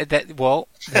keepers though.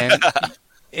 Then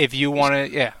if you want to,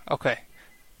 yeah, okay.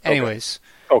 Anyways,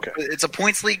 Okay. It's a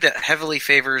points league that heavily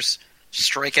favors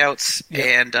strikeouts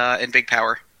and big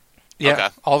power. yeah, Okay.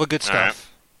 all the good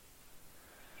stuff.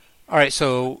 All right,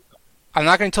 so I'm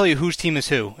not going to tell you whose team is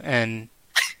who, and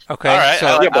okay, All right,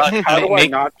 so Yeah, but how do I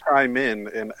make- not chime in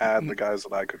and add the guys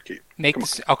that I could keep? make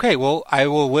this, okay. Well, I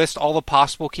will list all the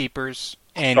possible keepers,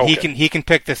 and he can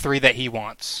pick the 3 that he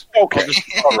wants. Okay.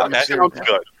 All right. Okay. Sounds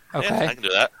good. Okay. Yeah, I can do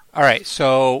that. All right,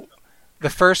 so the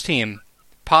first team,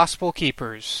 possible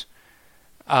keepers.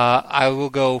 I will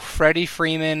go Freddie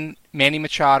Freeman, Manny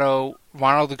Machado,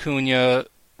 Ronald Acuna,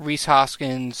 Rhys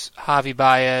Hoskins, Javi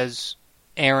Baez,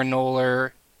 Aaron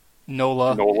Nola,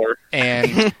 Noller.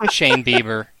 and Shane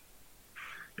Bieber.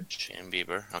 Shane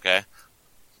Bieber. Okay. I'm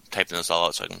typing this all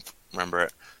out so I can remember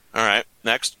it. All right.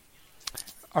 Next.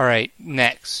 All right,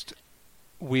 next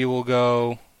we will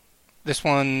go. This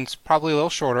one's probably a little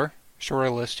shorter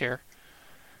list here.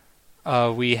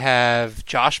 We have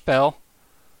Josh Bell,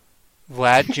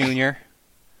 Vlad Jr.,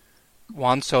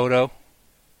 Juan Soto,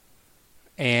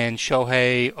 and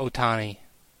Shohei Ohtani.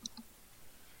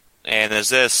 And is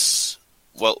this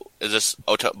both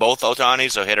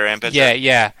Ohtani, so hitter and pitcher?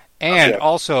 Yeah. And Yeah.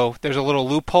 also, there's a little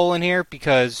loophole in here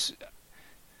because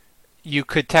you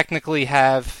could technically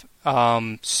have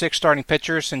 6 starting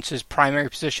pitchers since his primary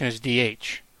position is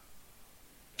DH.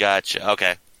 Gotcha.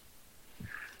 Okay.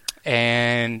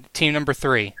 And team number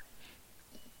 3,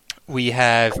 we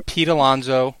have Pete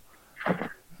Alonso,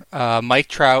 Mike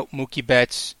Trout, Mookie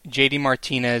Betts, JD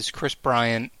Martinez, Chris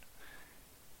Bryant,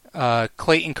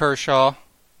 Clayton Kershaw,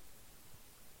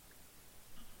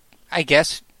 I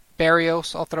guess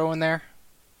Barrios I'll throw in there,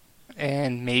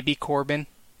 and maybe Corbin,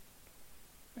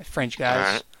 French guys.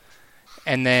 All right.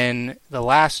 And then the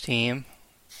last team,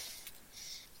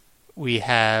 we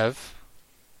have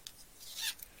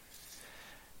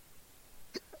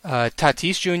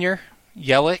Tatis Jr.,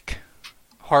 Yelich,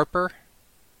 Harper,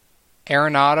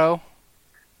 Arenado,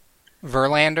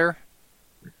 Verlander,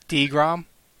 DeGrom,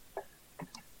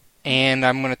 and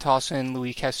I'm going to toss in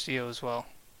Luis Castillo as well.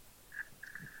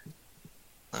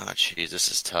 Oh, jeez, this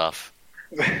is tough.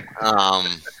 Crap.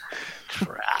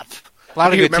 A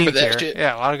lot of You good remember teams that here. shit?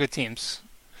 Yeah, a lot of good teams.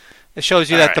 It shows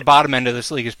you All that right. the bottom end of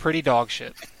this league is pretty dog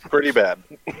shit. Pretty bad.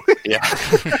 Yeah.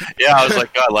 Yeah, I was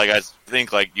like, God, like, I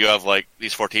think, like, you have, like,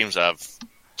 these 4 teams that have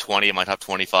 20 in my top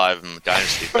 25 in the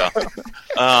Dynasty. So.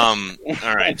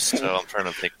 All right, so I'm trying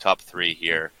to think top 3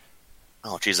 here.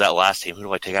 Oh, geez, that last team. Who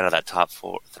do I take out of that top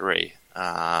 3?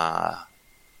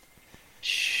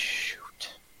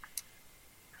 Shoot.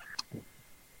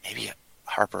 Maybe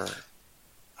Harper.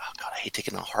 Oh, God, I hate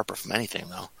taking a Harper from anything,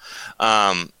 though.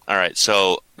 All right,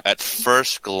 so at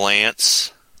first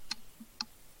glance,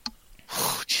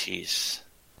 jeez.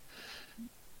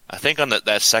 I think on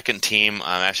that second team,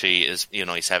 actually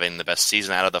he's having the best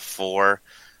season out of the 4.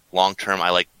 Long term, I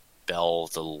like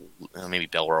Bell, maybe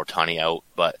Bell or Ohtani out,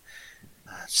 but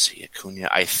let's see, Acuna.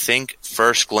 I think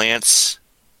first glance,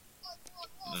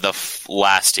 the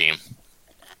last team,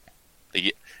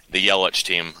 the Yelich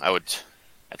team. I would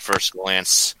at first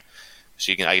glance.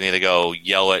 So I can either go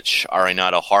Yelich,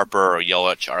 Arenado, Harper, or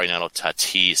Yelich, Arenado,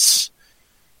 Tatis,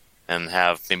 and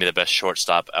have maybe the best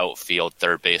shortstop, outfield,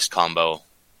 third base combo.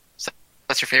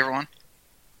 That's your favorite one?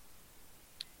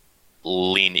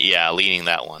 Leaning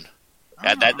that one.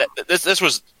 Oh. This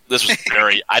was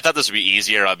very. I thought this would be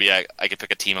easier. I could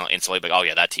pick a team out instantly, like, oh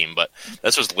yeah, that team. But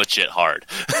this was legit hard.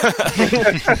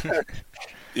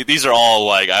 These are all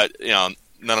like,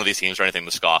 none of these teams are anything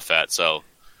to scoff at. So,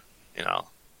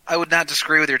 I would not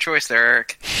disagree with your choice there,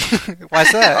 Eric.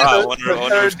 Why's that? I wonder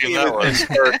whose team that was. is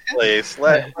in third place.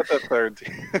 Let the third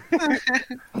team.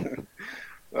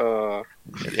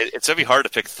 It's gonna be hard to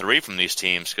pick 3 from these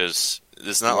teams because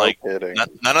it's not No like kidding.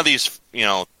 none of these.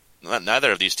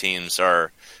 Neither of these teams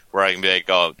are where I can be like,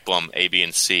 oh, boom, A, B,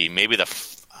 and C. Maybe not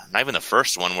even the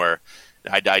first one where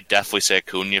I'd definitely say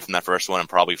Acuna from that first one, and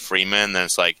probably Freeman. Then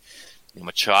it's like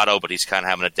Machado, but he's kind of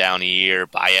having a down year.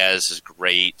 Baez is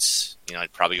great.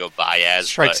 I'd probably go Baez.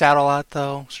 Strikes out a lot,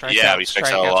 though. He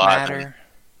strikes out a lot. Matter.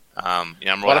 A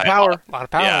lot of power. A lot of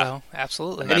power, though.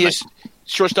 Absolutely. And he has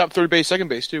shortstop, third base, second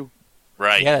base, too.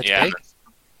 Right. Yeah, that's big.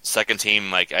 Second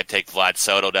team, I'd take Vlad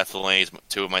Soto, definitely. He's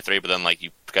 2 of my 3, but then, you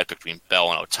got to pick between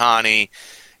Bell and Ohtani.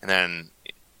 And then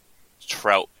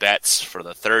Trout, Betts for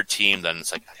the third team. Then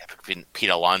it's between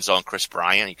Pete Alonso and Chris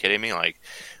Bryant. Are you kidding me? 2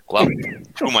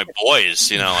 of my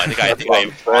boys, I think I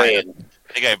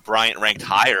have Bryant ranked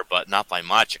higher, but not by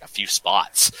much, a few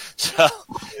spots. So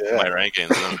my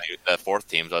rankings, and then that fourth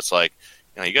team. So it's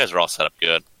you guys are all set up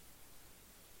good.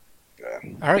 Yeah.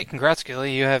 All right, congrats,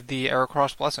 Gilly. You have the Arrow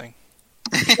Cross blessing.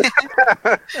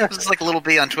 This is like a little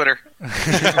B on Twitter.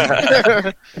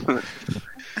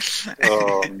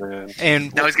 Oh man!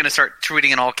 And now he's going to start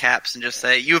tweeting in all caps and just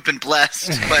say, "You've been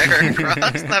blessed by Eric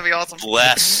Cross." That'd be awesome.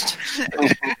 Blessed.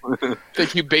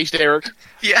 Thank you, based Eric.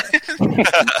 Yeah.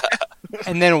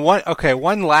 And then one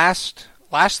last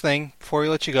thing before we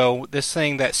let you go. This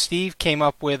thing that Steve came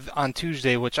up with on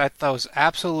Tuesday, which I thought was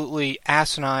absolutely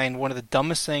asinine, one of the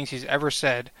dumbest things he's ever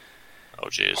said. Oh,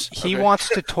 jeez. He wants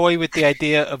to toy with the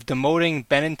idea of demoting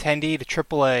Benintendi to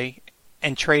AAA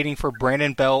and trading for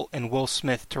Brandon Belt and Will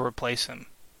Smith to replace him.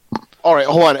 All right,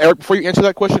 hold on, Eric. Before you answer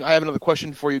that question, I have another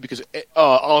question for you because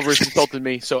Oliver's insulted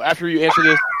me. So after you answer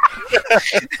this,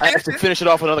 I have to finish it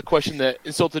off with another question that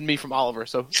insulted me from Oliver.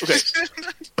 So, okay.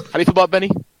 How do you feel about Benny?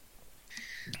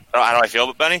 How do I feel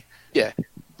about Benny? Yeah.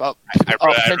 About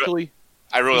potentially.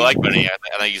 I really like Benny. I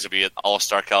think he's going to be an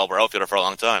all-star caliber outfielder for a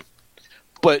long time.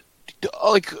 But,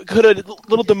 could a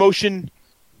little demotion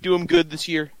do him good this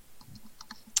year?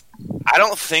 I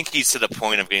don't think he's to the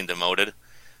point of getting demoted.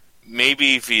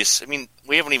 Maybe if he's...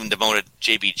 we haven't even demoted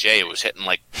JBJ. It was hitting,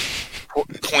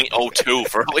 0.02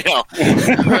 for,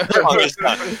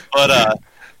 But,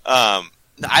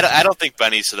 I don't think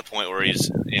Benny's to the point where he's,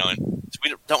 we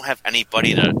don't have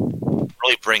anybody to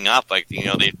really bring up. They've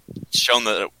shown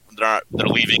that they're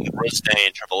leaving Risday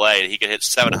in AAA. He could hit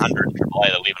 700 in AAA.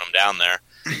 They're leaving him down there.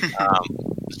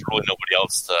 There's really nobody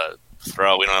else to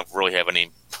throw. We don't really have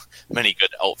many good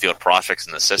outfield prospects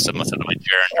in the system. Let's like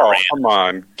Jarren Duran. Oh, come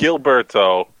on,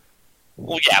 Gilberto.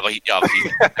 Well, yeah, but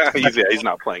he's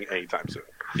not playing anytime soon.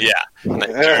 Yeah,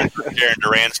 Jarren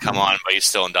Duran's come on, but he's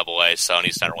still in AA, so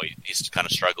he's kind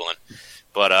of struggling.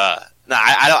 But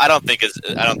I don't think there's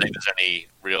any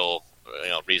real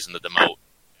reason to demote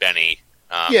Benny.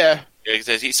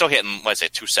 He's still hitting, let's say,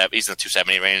 270. He's in the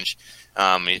 270 range.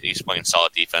 He's playing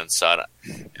solid defense. So I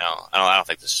don't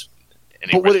think there's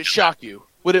any. But would it shock you?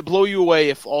 Would it blow you away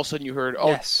if all of a sudden you heard,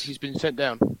 yes, he's been sent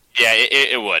down? Yeah,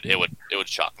 it would. It would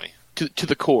shock me to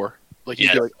the core.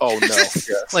 You'd be like, oh no. Yes.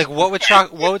 What would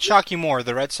shock you more?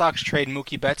 The Red Sox trade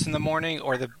Mookie Betts in the morning,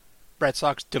 or the Red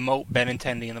Sox demote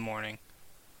Benintendi in the morning?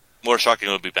 More shocking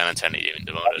would be Benintendi even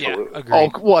demoted. Yeah,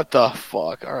 agreed. Oh, what the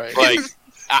fuck! All right.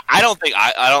 I don't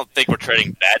think we're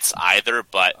trading Betts either.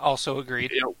 But also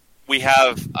agreed. We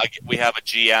have a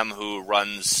GM who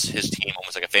runs his team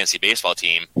almost like a fantasy baseball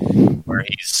team, where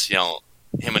he's him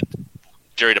and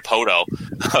Jerry DiPoto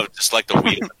just like the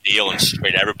wheel of the deal and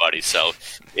trade everybody. So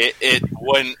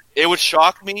it would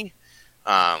shock me,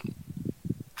 kind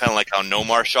of like how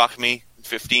Nomar shocked me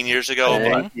 15 years ago.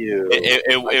 Thank you.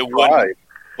 It would.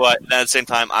 But at the same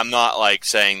time, I'm not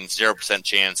saying 0%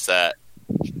 chance that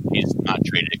he's not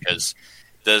traded because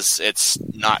it's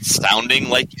not sounding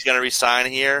like he's going to resign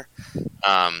here.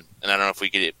 And I don't know if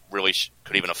we could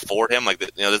even afford him.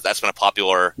 That's been a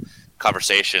popular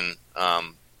conversation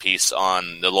piece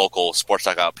on the local sports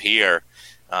talk up here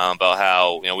about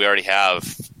how we already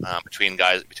have between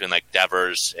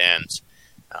Devers and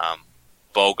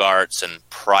Bogarts and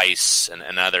Price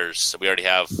and others. So we already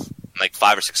have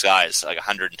 5 or 6 guys,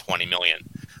 $120 million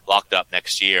locked up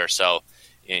next year. So,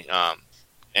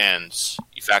 and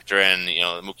you factor in,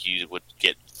 Mookie would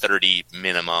get 30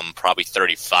 minimum, probably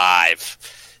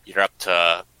 35. You're up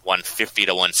to 150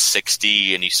 to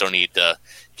 160, and you still need to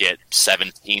get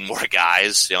 17 more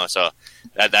guys. So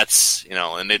that's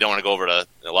and they don't want to go over to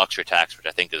the luxury tax, which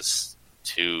I think is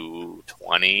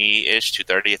 220-ish,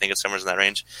 230. I think it's somewhere in that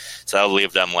range. So that'll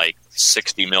leave them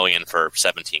 $60 million for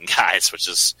 17 guys, which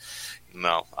is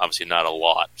obviously not a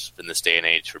lot in this day and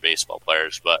age for baseball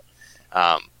players. But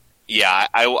I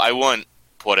wouldn't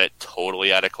put it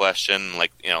totally out of question.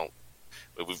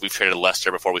 We've traded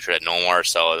Lester before, we traded Nomar,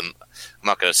 so I'm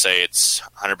not going to say it's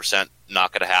 100%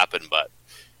 not going to happen, but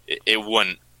it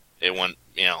wouldn't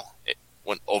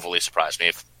overly surprise me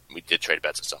if we did trade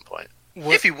Betts at some point.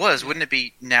 If he was, wouldn't it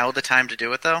be now the time to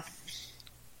do it, though?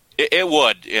 It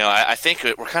would. I think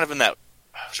we're kind of in that.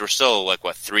 We're still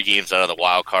 3 games out of the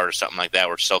wild card or something like that.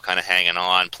 We're still kind of hanging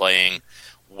on, playing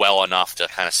well enough to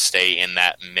kind of stay in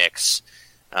that mix.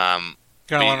 Gonna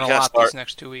learn a lot these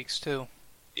next 2 weeks too.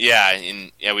 Yeah, I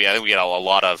think we got a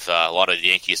lot of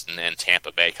Yankees and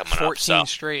Tampa Bay coming 14 up. 14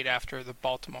 straight after the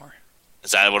Baltimore.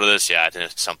 Is that what it is? Yeah,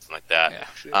 it's something like that.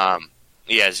 Yeah.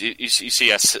 You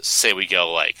see us say we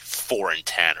go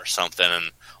 4-10 or something,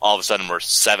 and all of a sudden we're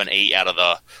 7-8 out of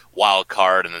the wild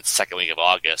card in the second week of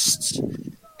August.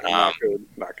 Not good.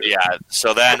 Yeah,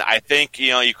 so then I think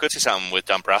you could see something with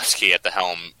Dombrowski at the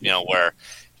helm. Where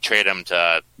you trade him to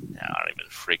I don't even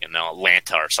freaking know,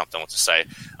 Atlanta or something. What to say?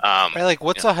 Right,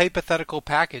 what's a hypothetical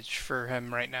package for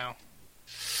him right now?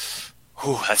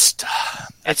 Ooh, that's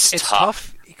it's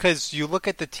tough because you look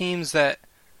at the teams that,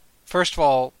 first of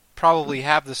all, probably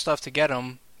have the stuff to get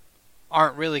him,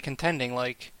 aren't really contending.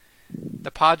 Like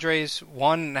the Padres,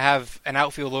 1, have an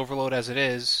outfield overload as it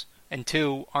is, and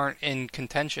 2, aren't in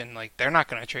contention. They're not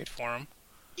going to trade for him.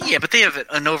 Yeah, but they have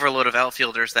an overload of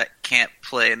outfielders that can't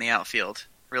play in the outfield,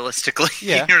 realistically.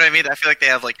 Yeah. You know what I mean? I feel like they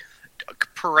have,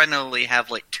 perennially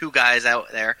have, 2 guys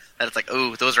out there that it's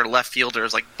oh, those are left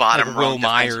fielders, bottom Will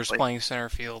Myers playing center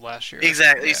field last year.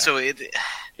 Exactly. Yeah. So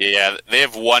yeah, they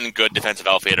have 1 good defensive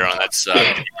outfielder, and that's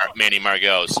Manny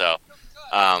Margot. So,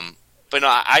 but no,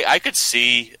 I could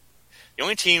see the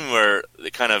only team where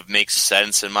it kind of makes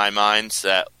sense in my mind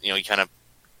that you kind of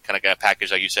got a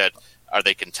package like you said. Are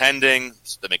they contending?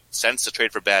 Does it make sense to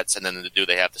trade for Betts, and then do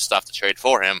they have the stuff to trade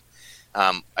for him?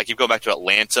 I keep going back to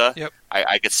Atlanta. Yep.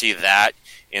 I could see that.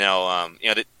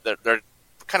 They're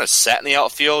kind of set in the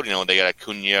outfield. They got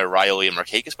Acuna, Riley, and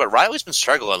Markakis, but Riley's been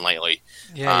struggling lately.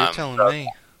 Yeah, you're telling me.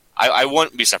 I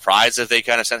wouldn't be surprised if they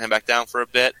kind of sent him back down for a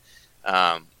bit.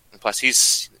 Plus,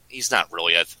 he's not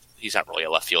really a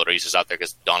left fielder. He's just out there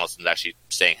because Donaldson's actually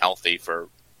staying healthy for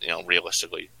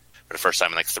realistically for the first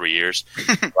time in 3 years.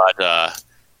 But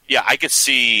yeah, I could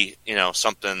see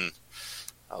something.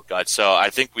 Oh God! So I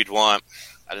think we'd want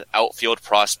an outfield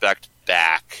prospect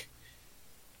back.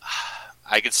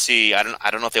 I could see. I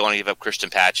don't know if they want to give up Christian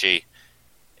Patchy.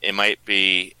 It might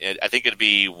be. I think it'd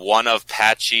be one of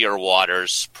Patchy or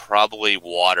Waters. Probably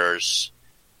Waters,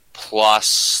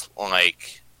 plus one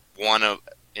of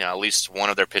at least one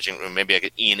of their pitching. Maybe an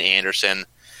Ian Anderson.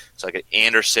 So an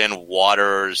Anderson,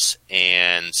 Waters,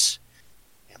 and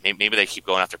maybe they keep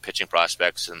going after pitching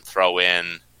prospects and throw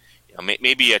in.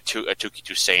 Maybe a Tuki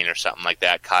Toussaint or something like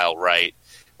that, Kyle Wright,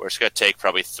 where it's going to take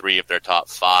probably 3 of their top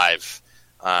 5,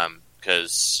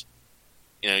 because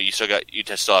you still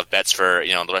have Betts for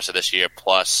the rest of this year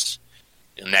plus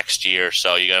next year,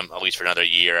 so you got him at least for another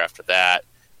year after that.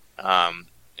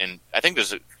 And I think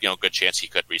there's a good chance he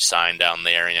could re-sign down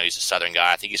there. He's a Southern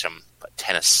guy. I think he's from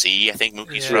Tennessee. I think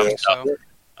Mookie's from.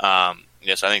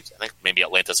 So I think maybe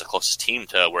Atlanta's the closest team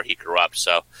to where he grew up.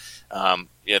 So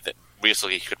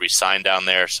realistically, he could resign down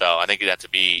there, so I think it'd have to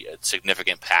be a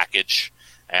significant package.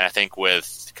 And I think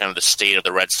with kind of the state of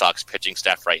the Red Sox pitching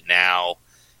staff right now,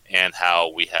 and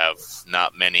how we have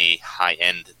not many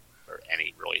high-end or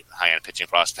any really high-end pitching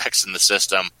prospects in the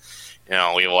system, we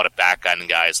have a lot of back-end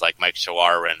guys like Mike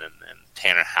Shawaryn and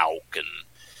Tanner Houck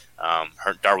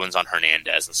and Darwin's on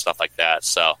Hernandez and stuff like that.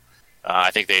 So I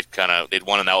think they'd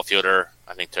want an outfielder,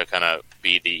 I think, to kind of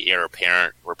be the heir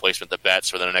apparent replacement of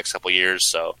Betts for the next couple of years.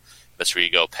 So that's where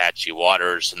you go, Patchy,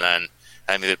 Waters, and then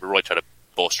I think they'd really try to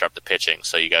bolster up the pitching.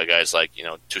 So you got guys like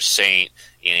Toussaint,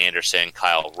 Ian Anderson,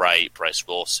 Kyle Wright, Bryce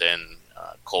Wilson,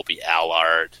 Colby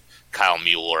Allard, Kyle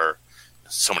Mueller.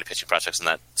 So many pitching prospects in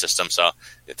that system. So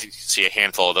you see a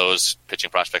handful of those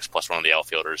pitching prospects plus one of the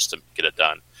outfielders to get it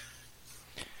done.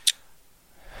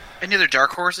 Any other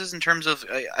dark horses in terms of?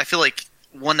 I feel like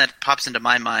one that pops into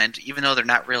my mind, even though they're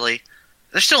not really.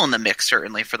 They're still in the mix,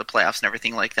 certainly, for the playoffs and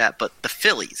everything like that, but the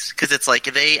Phillies, because it's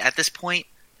at this point,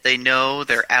 they know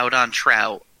they're out on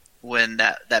Trout when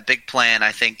that big plan,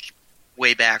 I think,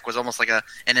 way back was almost like an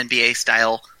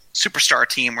NBA-style superstar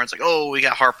team where it's we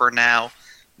got Harper now.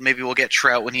 Maybe we'll get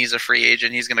Trout when he's a free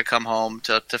agent. He's going to come home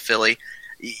to Philly.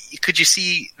 Could you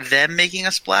see them making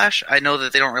a splash? I know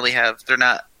that they don't really they're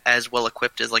not as well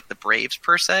equipped as the Braves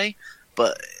per se,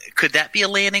 but could that be a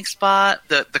landing spot?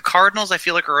 The Cardinals, I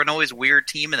feel like, are an always weird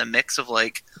team in a mix of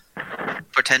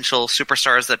potential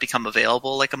superstars that become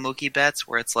available, like a Mookie Betts,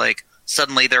 where it's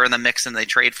suddenly they're in the mix and they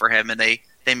trade for him and they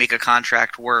make a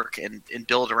contract work and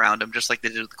build around him, just like they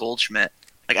did with Goldschmidt.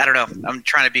 I don't know. I'm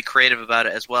trying to be creative about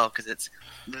it as well because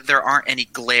there aren't any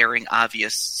glaring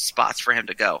obvious spots for him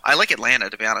to go. I like Atlanta,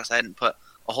 to be honest. I hadn't put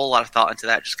a whole lot of thought into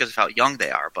that just because of how young they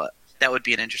are, but that would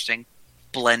be an interesting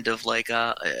blend of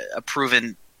a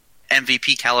proven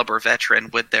MVP caliber veteran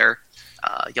with their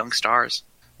young stars.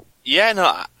 Yeah,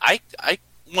 no, I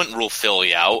wouldn't rule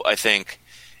Philly out. I think,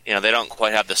 they don't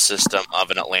quite have the system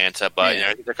of an Atlanta, but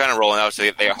they're kind of rolling out. So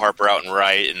they got Harper out and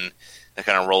right, and they're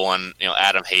kind of rolling,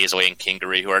 Adam Hazley and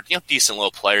Kingery, who are decent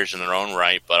little players in their own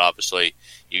right, but obviously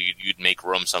you'd make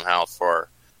room somehow for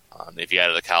if you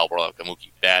had the caliber like a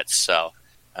Mookie Betts. So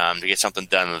to get something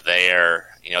done there,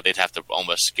 they'd have to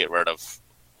almost get rid of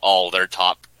all their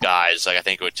top guys. Like I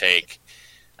think it would take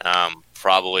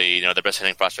probably their best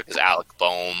hitting prospect is Alec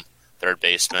Bohm, third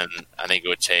baseman. I think it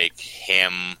would take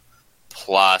him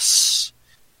plus.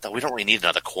 Though we don't really need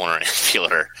another corner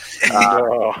infielder.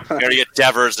 You get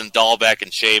Devers and Dahlbeck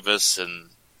and Chavis and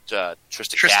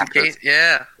Tristan Casper.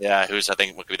 Yeah, who's I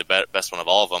think would be the best one of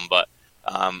all of them. But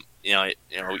you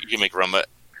can make room. But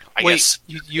I guess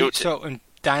so in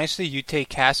Dynasty you take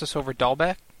Cassis over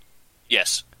Dahlbeck?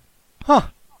 Yes. Huh.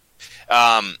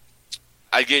 I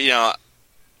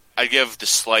give the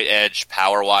slight edge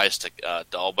power wise to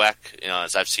Dahlbeck.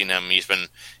 As I've seen him, he's been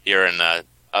here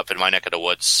up in my neck of the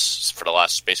woods for the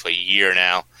last basically year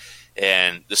now,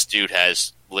 and this dude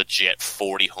has legit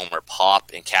 40 homer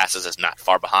pop, and Cassis is not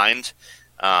far behind.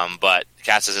 But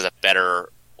Cassis is a better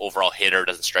overall hitter,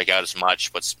 doesn't strike out as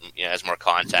much, but has more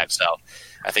contact. So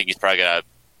I think he's probably going to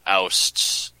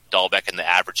oust Dahlbeck in the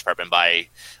average department by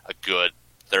a good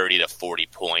 30 to 40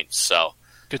 points. So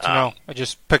good to know. I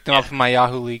just picked him up in my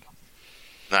Yahoo League.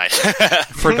 Nice.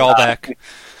 For Dahlbeck.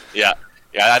 Yeah,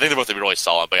 I think they're both really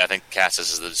solid, but I think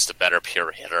Cassis is just a better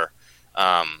pure hitter.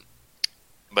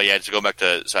 But yeah, to go back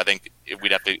to, so I think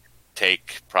we'd have to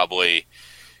take probably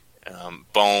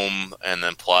Bohm and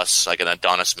then plus like an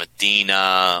Adonis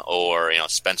Medina or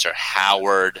Spencer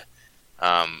Howard.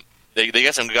 They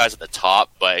get some good guys at the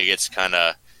top, but it gets kind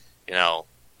of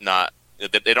not.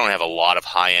 They don't have a lot of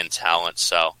high end talent,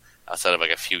 so outside of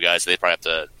like a few guys, they probably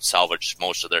have to salvage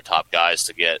most of their top guys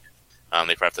to get.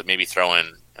 They probably have to maybe throw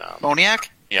in Moniak.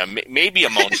 Yeah, maybe a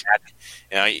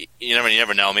Moniak. You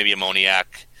never know. Maybe a Moniak.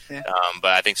 Yeah.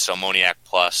 But I think so. Moniak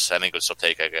plus, I think it would still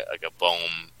take like a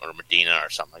Bohm or Medina or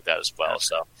something like that as well. Okay.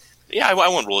 So yeah, I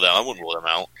wouldn't rule them. I wouldn't rule them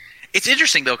out. It's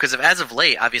interesting though because as of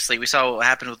late, obviously we saw what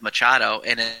happened with Machado,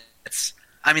 and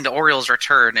the Orioles'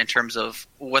 return in terms of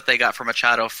what they got for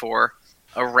Machado for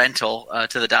a rental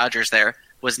to the Dodgers there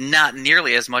was not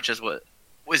nearly as much as what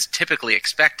was typically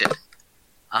expected.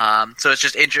 So it's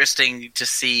just interesting to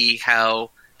see how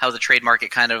the trade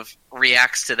market kind of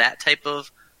reacts to that type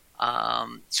of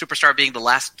superstar being the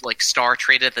last star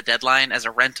traded at the deadline as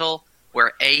a rental,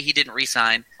 where A, he didn't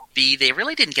re-sign, B, they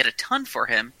really didn't get a ton for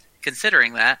him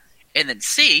considering that, and then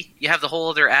C, you have the whole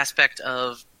other aspect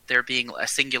of there being a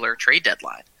singular trade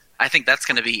deadline. I think that's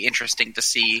going to be interesting to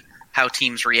see how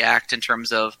teams react in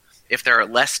terms of if there are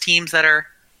less teams that are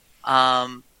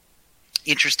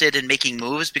interested in making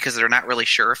moves because they're not really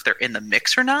sure if they're in the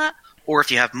mix or not, or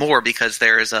if you have more because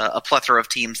there's a plethora of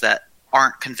teams that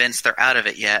aren't convinced they're out of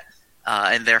it yet,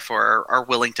 and therefore are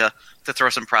willing to throw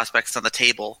some prospects on the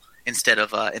table instead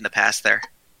of in the past there.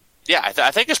 Yeah,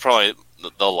 I think it's probably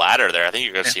the latter there. I think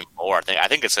you're going to see more. I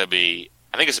think it's going to be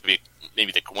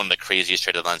maybe one of the craziest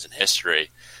trade deadlines in history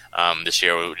this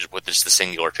year with just the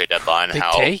singular trade deadline. Big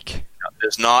how take.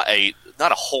 There's not a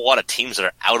whole lot of teams that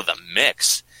are out of the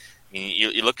mix. I mean,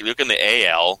 you look in the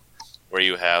AL where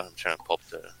you have. I'm trying to pull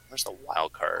up where's the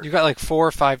wild card? You got like 4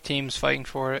 or 5 teams fighting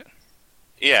for it.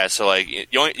 Yeah, so like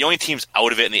the only teams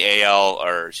out of it in the AL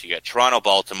are you got Toronto,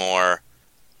 Baltimore,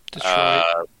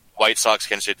 Detroit. White Sox,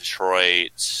 Kansas City,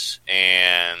 Detroit,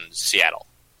 and Seattle.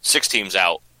 6 teams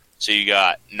out. So you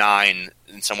got 9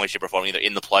 in some way, shape, or form, either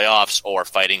in the playoffs or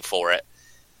fighting for it.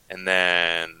 And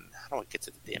then how do I get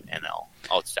to the damn NL?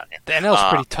 Oh, it's down here. The NL's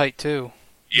pretty tight too.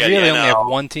 Yeah, you really only have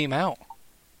one team out.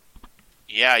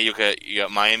 Yeah, you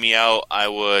got Miami out. I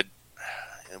would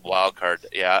wild card.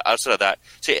 Yeah, outside of that,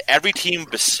 see every team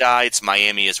besides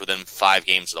Miami is within 5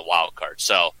 games of the wild card.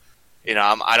 So,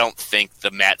 I don't think the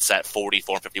Mets at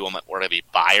 44 and 51 were going to be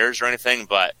buyers or anything,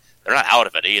 but they're not out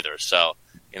of it either. So,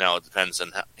 it depends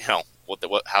on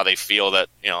how they feel that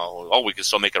we can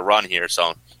still make a run here.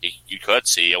 So you could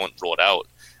see, I wouldn't rule it out,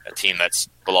 a team that's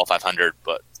below 500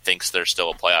 but thinks they're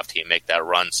still a playoff team make that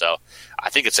run. So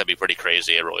I think it's going to be pretty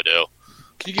crazy. I really do.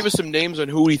 Can you give us some names on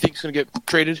who you think is going to get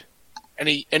traded?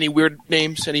 Any weird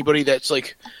names? Anybody that's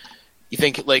like you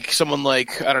think like someone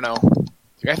like I don't know.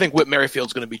 I think Whit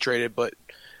Merrifield's going to be traded, but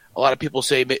a lot of people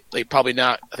say like probably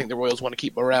not. I think the Royals want to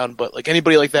keep him around, but like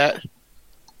anybody like that.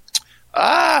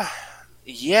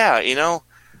 Yeah,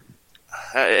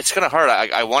 it's kind of hard.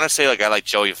 I want to say like I like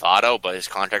Joey Votto, but his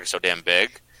contract is so damn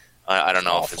big. I don't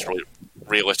know if it's really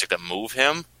realistic to move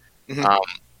him. Mm-hmm.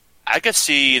 I could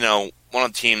see, one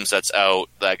of the teams that's out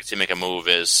that I could see make a move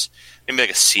is maybe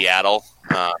like a Seattle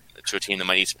to a team that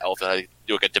might need some help.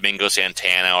 Do like a Domingo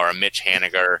Santana or a Mitch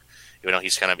Haniger, even though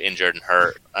he's kind of injured and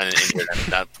hurt, and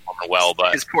not performing well.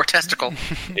 But his poor testicle.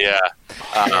 Yeah,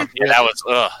 that was.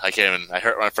 I can't even. I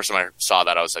heard when the first time I saw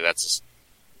that, I was like, "That's just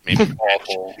maybe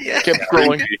awful." Yeah, kept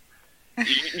growing.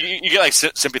 You get like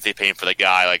sympathy pain for the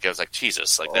guy. Like I was like,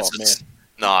 Jesus, like this is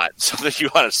not something you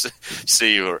want to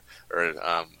see.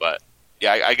 But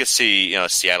yeah, I could see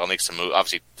Seattle make some move.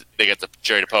 Obviously, they get the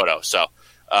Jerry Dipoto, so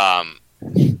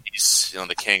he's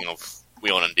the king of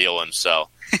wheeling and dealing. So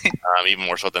even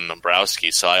more so than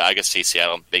Dombrowski. So I could see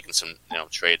Seattle making some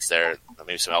trades there.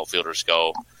 Maybe some outfielders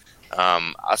go.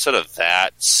 Outside of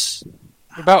that,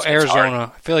 what about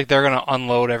Arizona? I feel like they're going to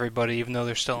unload everybody, even though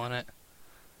they're still in it.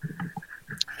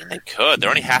 I mean, they could. They're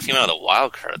only half game out of the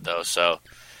wild card, though. So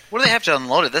what do they have to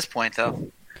unload at this point,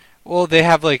 though? Well, they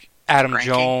have like Adam Frankie.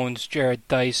 Jones, Jared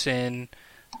Dyson.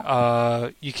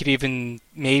 You could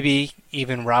maybe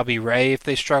even Robbie Ray if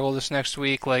they struggle this next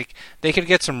week. Like they could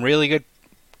get some really good,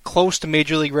 close to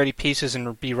major league ready pieces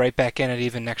and be right back in it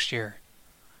even next year.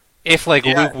 If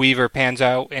Luke Weaver pans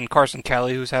out and Carson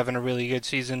Kelly, who's having a really good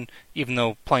season, even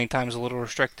though playing time is a little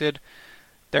restricted,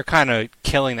 they're kind of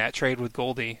killing that trade with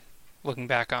Goldie. Looking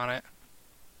back on it,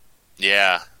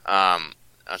 yeah. I'm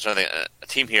trying to think. A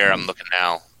team here I'm looking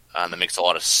now that makes a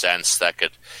lot of sense that could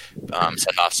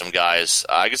send off some guys.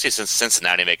 I can see since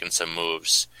Cincinnati making some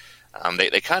moves.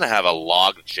 They kind of have a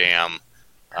log jam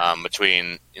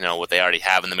between what they already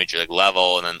have in the major league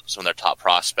level and then some of their top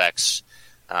prospects.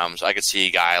 So I could see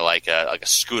a guy like a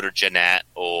Scooter Gennett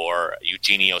or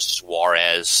Eugenio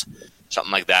Suarez,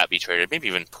 something like that, be traded. Maybe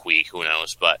even Puig, who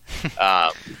knows? But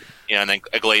and then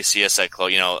Iglesias,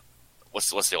 what's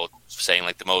the old saying?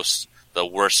 Like the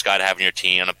worst guy to have in your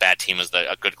team on a bad team is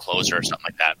a good closer or something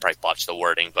like that. Probably botched the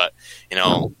wording, but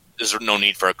there's no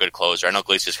need for a good closer. I know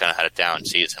Iglesias kind of had a down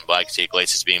season, but I can see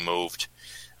Iglesias being moved.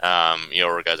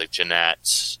 Or guys like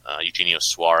Gennett, Eugenio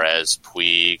Suarez,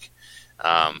 Puig.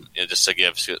 Just to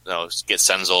get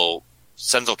Senzel.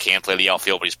 Senzel can't play the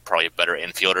outfield, but he's probably a better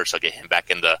infielder, so get him back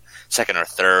into second or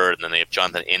third. And then they have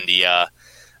Jonathan India.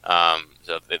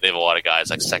 So they have a lot of guys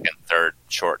like second, third,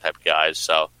 short type guys.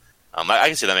 So I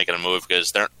can see them making a move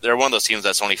because they're one of those teams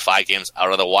that's only 5 games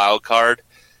out of the wild card,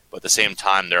 but at the same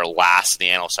time they're last in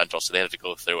the NL Central, so they have to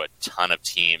go through a ton of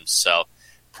teams. So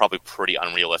probably pretty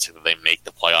unrealistic that they make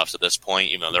the playoffs at this point,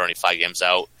 even though they're only 5 games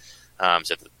out. So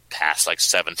they have to pass like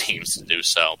 7 teams to do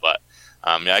so. But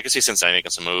I can see Cincinnati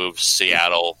making some moves.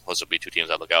 Seattle, those would be 2 teams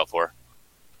I'd look out for.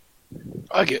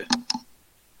 I get it.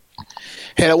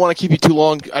 Hey, I don't want to keep you too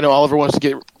long. I know Oliver wants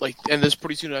to end this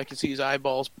pretty soon. I can see his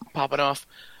eyeballs popping off.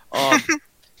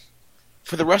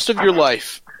 For the rest of your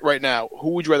life, right now,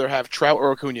 who would you rather have, Trout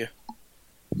or Acuna?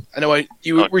 I know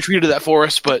you retweeted that for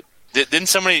us, but didn't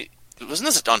somebody? Wasn't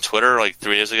this on Twitter like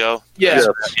 3 days ago? Yeah.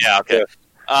 Yeah. Okay.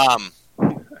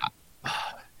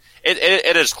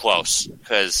 It is close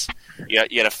because you got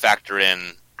to factor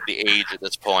in the age at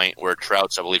this point, where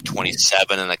Trout's, I believe,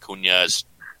 27 and Acuna is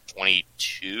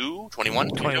 22, 21?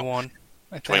 21.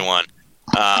 21.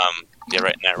 Yeah,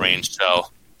 right in that range. So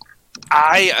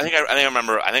I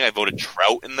think I voted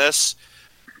Trout in this,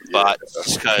 but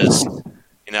just because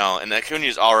and Acuna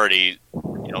is already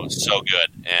so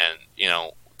good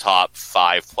and top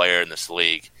 5 player in this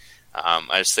league.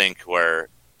 I just think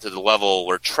to the level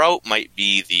where Trout might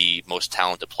be the most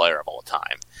talented player of all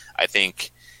time. I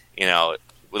think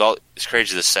with all, it's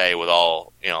crazy to say, with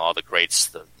all all the greats,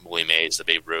 the Willie Mays, the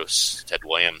Babe Ruths, Ted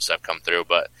Williams have come through,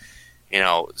 but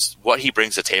what he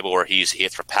brings to the table, where he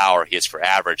hits for power, he hits for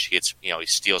average, he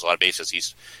steals a lot of bases,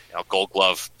 he's Gold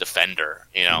Glove defender,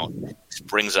 he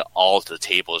brings it all to the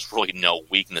table. There's really no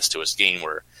weakness to his game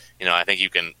where I think you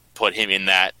can put him in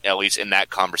that, at least in that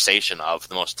conversation of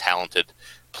the most talented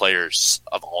players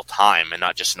of all time, and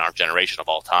not just in our generation of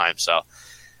all time. So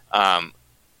I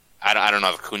don't know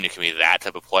if Acuna can be that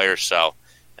type of player. So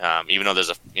even though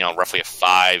there's roughly a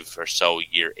 5 or so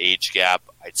year age gap,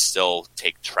 I'd still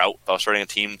take Trout if I was starting a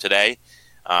team today.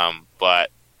 But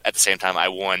at the same time, I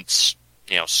wouldn't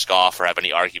scoff or have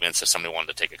any arguments if somebody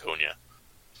wanted to take Acuna.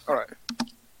 All right, I'll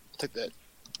take that.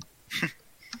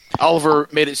 Oliver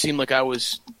made it seem like I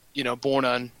was born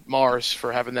on Mars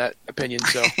for having that opinion.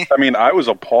 So I mean, I was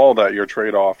appalled at your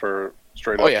trade offer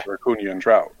straight up for Acuna and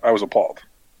Trout. I was appalled.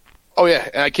 Oh yeah,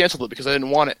 and I canceled it because I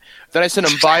didn't want it. Then I sent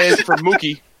him Baez for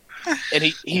Mookie, and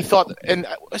he thought. And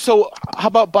so, how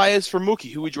about Baez for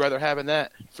Mookie? Who would you rather have in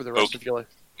that for the rest of your life?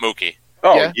 Mookie.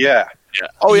 Oh yeah.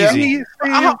 Oh yeah. Man.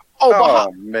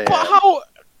 But how?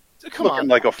 Come Looking on,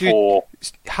 like a fool.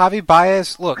 Javi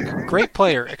Baez, look, great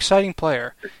player, exciting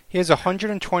player. He has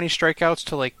 120 strikeouts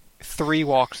to 3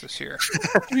 walks this year.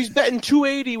 He's batting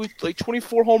 .280 with like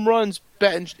 24 home runs,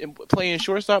 playing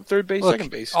shortstop, third base, Look,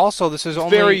 second base. Also, this is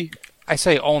only. I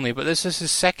say only, but this is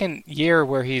his second year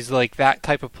where he's like that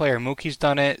type of player. Mookie's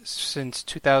done it since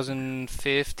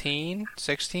 2015,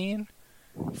 16,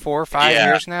 4 or 5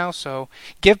 years now. So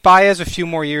give Baez a few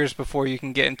more years before you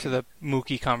can get into the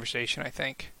Mookie conversation, I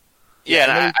think.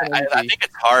 Yeah, and I think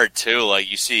it's hard too.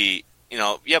 Like you see,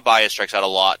 Baez strikes out a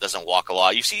lot, doesn't walk a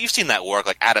lot. You've seen that work.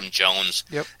 Like Adam Jones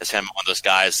is him, one of those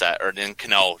guys that, or then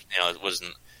Cano,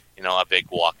 wasn't a big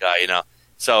walk guy,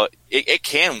 So it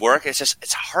can work. It's just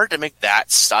it's hard to make that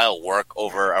style work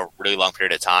over a really long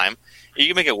period of time. You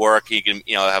can make it work. You can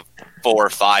have 4,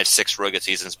 5, 6 really good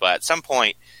seasons, but at some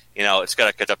point, it's got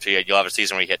to catch up to you. You'll have a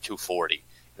season where you hit 240.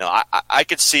 I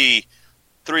could see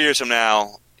 3 years from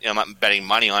now. I'm not betting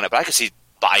money on it, but I could see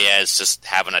Baez just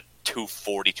having a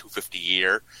 240, 250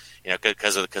 year.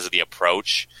 Because of the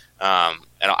approach. And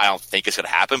I don't think it's going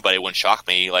to happen, but it wouldn't shock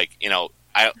me. Like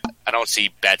I don't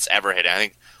see Betts ever hitting. I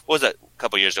think what was that? A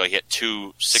couple of years ago, he hit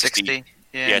 260.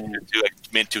 Yeah,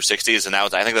 mid 260s, and I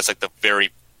think that's like the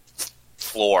very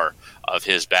floor of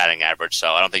his batting average. So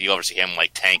I don't think you'll ever see him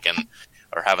like tanking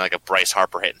or having like a Bryce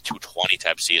Harper hitting 220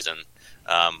 type season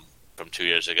from 2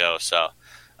 years ago. So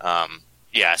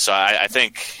so I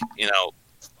think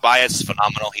Baez is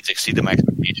phenomenal. He's exceeded my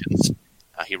expectations.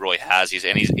 He really has. He's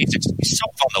so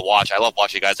fun to watch. I love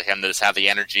watching guys like him that just have the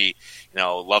energy,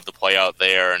 love to play out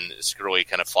there and just really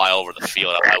kind of fly over the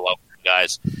field. I love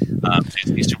guys.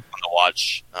 He's super fun to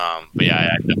watch. But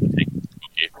yeah, I definitely think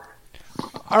Mookie.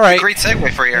 All right. Great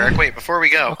segue for you, Eric. Wait, before we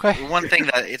go, okay. One thing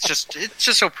that it's just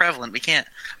so prevalent. We can't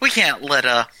let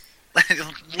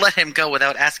let him go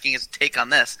without asking his take on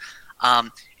this.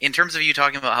 In terms of you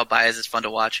talking about how Baez is fun to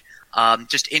watch,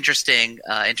 just interesting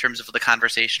in terms of the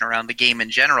conversation around the game in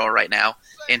general right now,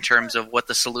 in terms of what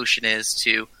the solution is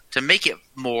to make it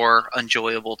more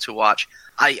enjoyable to watch.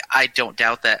 I don't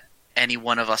doubt that any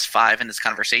one of us 5 in this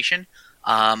conversation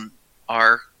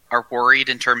are worried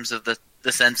in terms of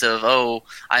the sense of,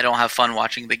 I don't have fun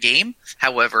watching the game.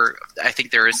 However, I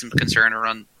think there is some concern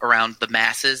around the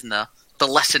masses and the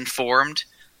less informed,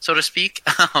 so to speak.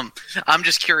 I'm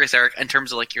just curious, Eric, in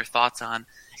terms of like your thoughts on,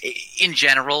 in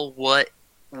general, what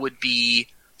would be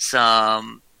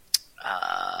some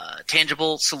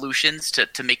tangible solutions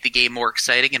to make the game more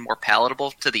exciting and more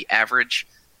palatable to the average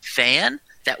fan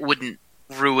that wouldn't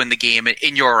ruin the game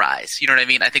in your eyes? You know what I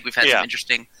mean? I think we've had some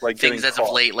interesting things as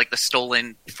of late, like the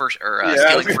stolen first or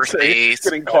stealing first base.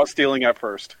 Getting caught stealing at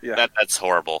first. Yeah, that's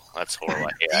horrible. That's horrible.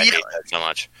 I hate that so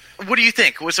much. What do you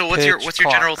think? So what's your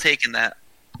general take in that?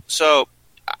 So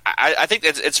I think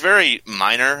it's very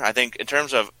minor. I think in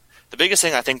terms of the biggest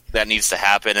thing I think that needs to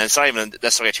happen, and it's not even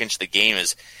necessarily a change to the game,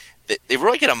 is that they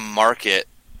really got to market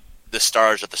the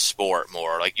stars of the sport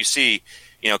more. Like you see,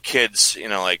 kids,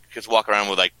 kids walk around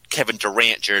with like Kevin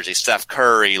Durant jersey, Steph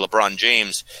Curry, LeBron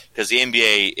James, because the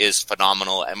NBA is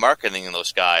phenomenal at marketing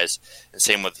those guys. And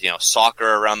same with soccer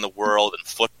around the world and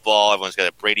football. Everyone's got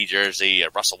a Brady jersey, a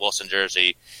Russell Wilson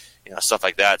jersey, stuff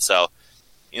like that. So.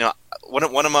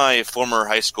 One of my former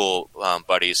high school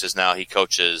buddies is now he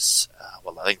coaches,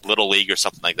 I think Little League or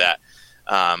something like that.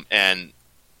 And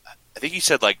I think he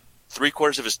said like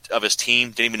 3/4 of his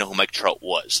team didn't even know who Mike Trout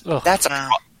was. Ugh. That's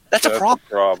a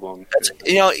problem.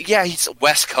 He's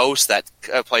West Coast, that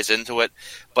plays into it,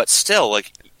 but still,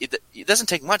 like it doesn't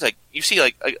take much. Like you see,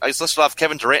 like I listed off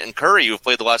Kevin Durant and Curry, who've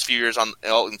played the last few years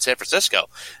in San Francisco.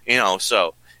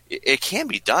 So it can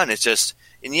be done. It's just.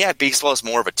 And yeah, baseball is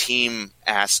more of a team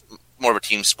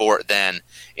sport than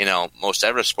most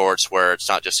other sports, where it's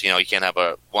not just you can't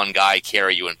have one guy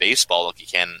carry you in baseball like you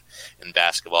can in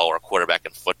basketball or a quarterback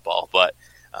in football. But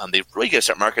they really got to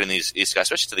start marketing these guys,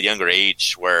 especially to the younger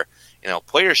age, where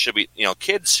players should be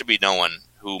kids should be knowing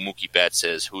who Mookie Betts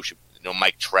is, who should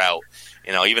Mike Trout,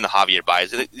 even the Javier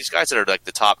Baez, these guys that are like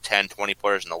the top 10, 20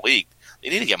 players in the league. They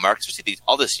need to get marked, especially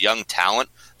all this young talent,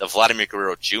 the Vladimir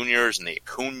Guerrero Jr.'s and the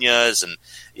Acuñas, and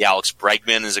the Alex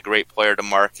Bregman is a great player to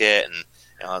market, and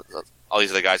all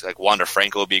these other guys like Wander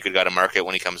Franco would be a good guy to market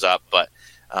when he comes up. But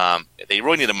they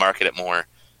really need to market it more.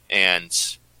 And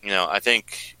I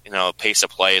think pace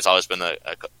of play has always been a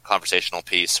conversational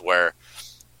piece where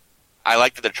I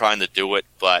like that they're trying to do it,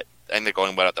 but I think they're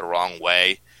going about it the wrong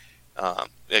way.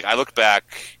 I look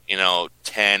back,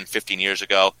 10, 15 years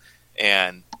ago,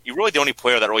 and you really the only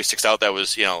player that really sticks out that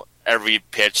was, every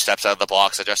pitch steps out of the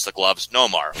box, adjusts the gloves.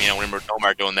 Nomar. Remember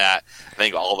Nomar doing that? I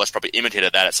think all of us probably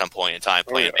imitated that at some point in time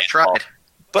playing baseball.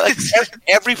 But like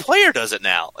every player does it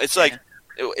now. It's like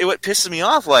it pisses me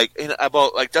off. Like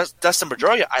about Dustin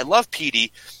Pedroia. I love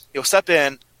Petey. He'll step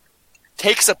in,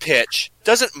 takes a pitch,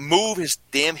 doesn't move his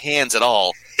damn hands at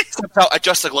all, somehow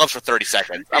adjusts the gloves for 30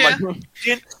 seconds. I'm like, you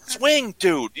didn't swing,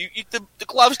 dude. The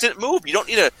gloves didn't move. You don't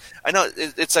need a. I know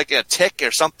it's like a tick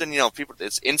or something. People,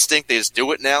 it's instinct. They just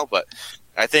do it now. But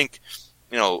I think,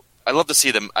 I love to see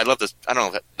them. I don't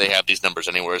know if they have these numbers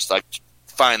anywhere. It's like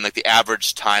find like the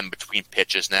average time between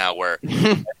pitches now, where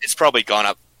it's probably gone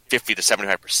up 50 to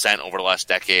 75% over the last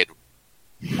decade.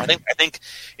 I think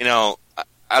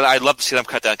I'd love to see them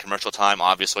cut down commercial time.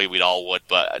 Obviously, we'd all would,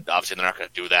 but obviously they're not going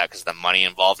to do that because of the money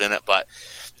involved in it. But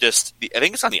I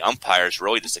think it's on the umpires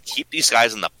really just to keep these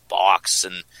guys in the box,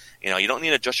 and you don't need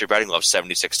to adjust your batting glove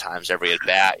 76 times every at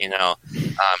bat.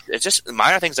 It's just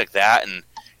minor things like that. And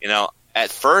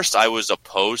at first I was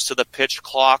opposed to the pitch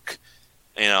clock,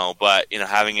 but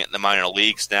having it in the minor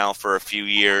leagues now for a few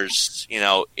years,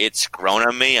 it's grown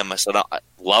on me. I don't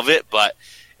love it, but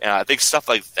I think stuff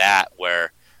like that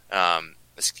where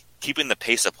it's keeping the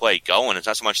pace of play going. It's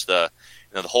not so much the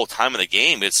whole time of the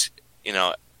game. It's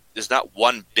there's not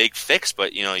one big fix,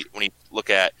 but when you look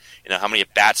at how many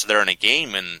at-bats there in a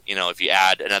game, and if you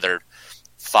add another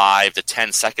 5 to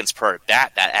 10 seconds per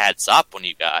at-bat, that adds up when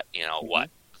you got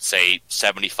say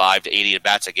 75 to 80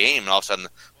 at-bats a game, and all of a sudden,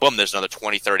 boom, there's another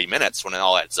 20, 30 minutes when it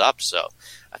all adds up. So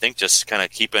I think just kind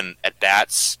of keeping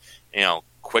at-bats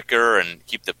quicker and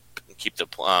keep the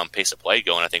pace of play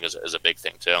going, I think is a big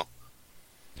thing too.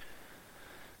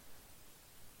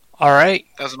 All right.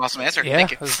 That was an awesome answer. Yeah,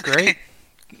 Thank you. That was great.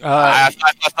 I've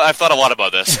thought a lot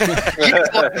about this.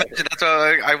 That's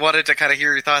why I wanted to kind of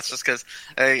hear your thoughts, just because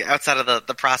outside of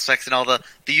the prospects and all the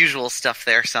usual stuff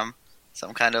there, some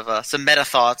kind of some meta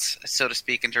thoughts, so to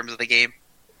speak, in terms of the game.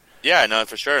 Yeah, no,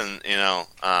 for sure. And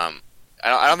I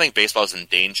don't think baseball is in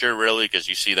danger really, because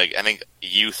you see, I think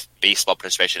youth baseball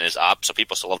participation is up, so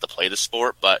people still love to play the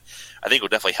sport. But I think it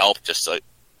would definitely help.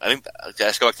 I think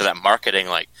let's go back to that marketing.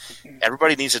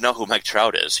 Everybody needs to know who Mike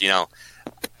Trout is.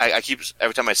 I keep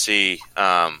every time I see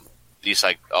these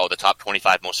the top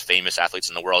 25 most famous athletes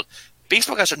in the world,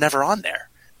 baseball guys are never on there.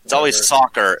 It's always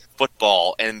soccer,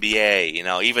 football, NBA.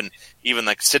 Even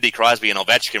like Sidney Crosby and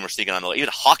Ovechkin were sneaking on. Even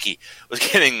hockey was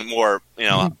getting more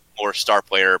more star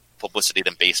player publicity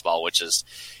than baseball, which is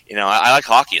I like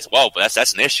hockey as well, but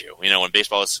that's an issue. When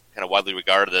baseball is kind of widely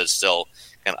regarded as still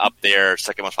kind of up there,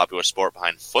 second most popular sport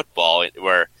behind football,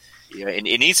 where it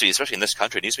needs to be, especially in this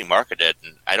country, it needs to be marketed.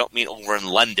 And I don't mean over in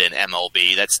London,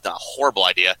 MLB. That's not a horrible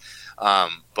idea.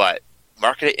 But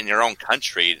market it in your own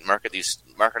country. Market these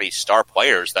star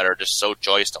players that are just so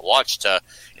joyous to watch. To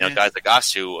guys like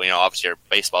us who obviously are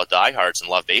baseball diehards and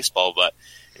love baseball, but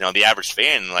the average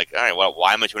fan all right, well,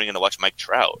 why am I tuning in to watch Mike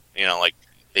Trout?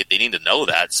 They need to know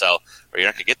that, so or you're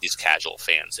not going to get these casual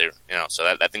fans.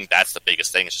 So I think that's the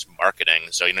biggest thing is just marketing.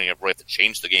 So you really have to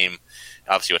change the game.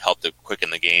 Obviously, it would help to quicken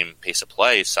the game pace of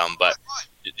play some, but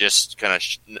just kind of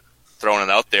throwing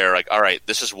it out there, all right,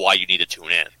 this is why you need to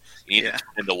tune in. You need to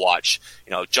tune in to watch,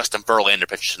 Justin Verlander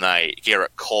pitch tonight,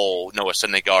 Garrett Cole, Noah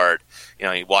Syndergaard.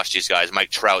 You watch these guys. Mike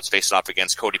Trout's facing off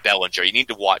against Cody Bellinger. You need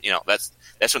to watch.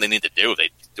 That's what they need to do. They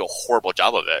do a horrible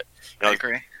job of it. I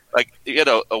agree. You had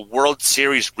a World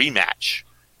Series rematch,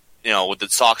 with the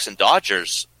Sox and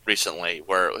Dodgers recently,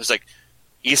 where it was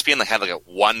ESPN had a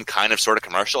one kind of sort of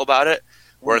commercial about it.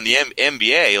 Where in the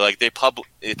NBA, they pub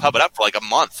it up for a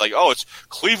month. It's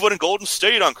Cleveland and Golden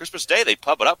State on Christmas Day. They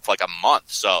pub it up for a month.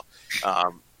 So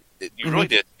you really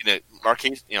did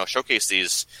showcase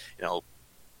these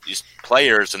these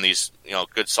players and these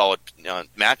good solid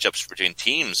matchups between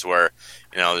teams where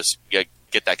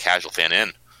get that casual fan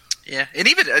in. Yeah, and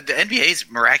even the NBA is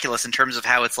miraculous in terms of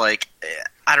how it's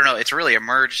I don't know, it's really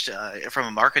emerged from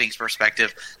a marketing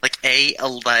perspective.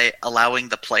 Allowing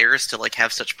the players to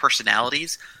have such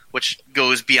personalities, which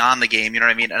goes beyond the game. You know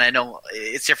what I mean? And I know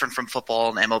it's different from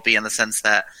football and MLB in the sense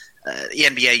that the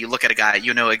NBA, you look at a guy,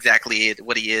 you know exactly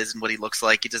what he is and what he looks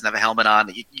like. He doesn't have a helmet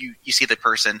on. You see the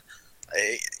person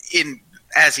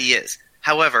as he is.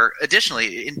 However,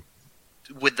 additionally,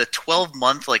 with the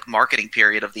 12-month marketing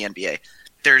period of the NBA,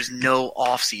 there's no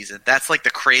off season. That's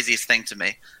the craziest thing to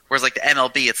me. Whereas the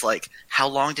MLB, it's how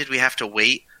long did we have to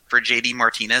wait for JD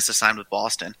Martinez to sign with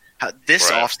Boston? This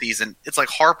off season, it's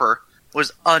Harper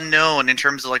was unknown in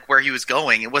terms of where he was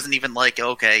going. It wasn't even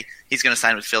okay, he's going to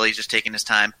sign with Philly. He's just taking his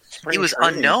time. It was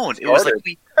unknown. It was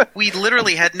we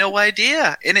literally had no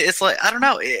idea. And it's I don't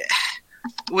know.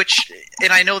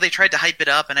 And I know they tried to hype it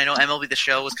up, and I know MLB The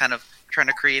Show was kind of trying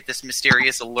to create this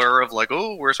mysterious allure of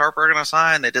where's Harper going to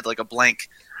sign? They did a blank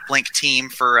team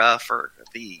for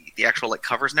the actual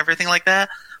covers and everything like that.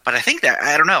 But I think that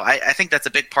I don't know. I think that's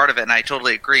a big part of it, and I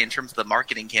totally agree in terms of the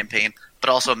marketing campaign, but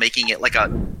also making it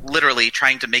literally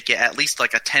trying to make it at least a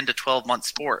 10 to 12 month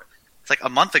sport. It's like a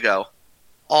month ago,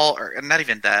 or not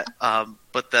even that,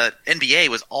 but the NBA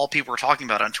was all people were talking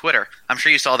about on Twitter. I'm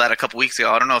sure you saw that a couple weeks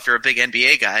ago. I don't know if you're a big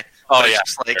NBA guy. Oh, but yeah.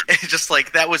 It's just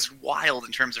like that was wild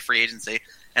in terms of free agency.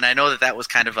 And I know that was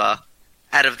kind of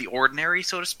out of the ordinary,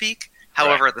 so to speak.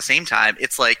 However, At the same time,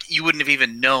 it's like you wouldn't have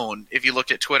even known if you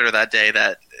looked at Twitter that day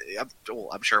that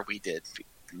I'm sure we did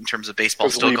in terms of baseball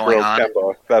still going on.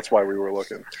 Kemba. That's why we were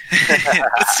looking.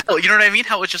 So, you know what I mean?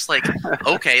 How it's just like,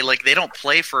 okay, like they don't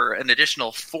play for an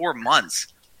additional 4 months.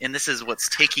 And this is what's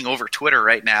taking over Twitter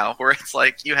right now, where it's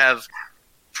like you have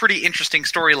pretty interesting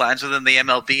storylines within the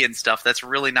MLB and stuff that's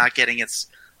really not getting its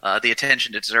the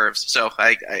attention it deserves. So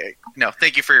thank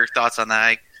you for your thoughts on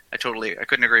that. I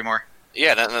couldn't agree more.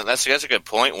 Yeah, that's a good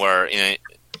point. Where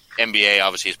NBA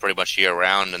obviously is pretty much year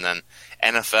round, and then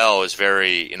NFL is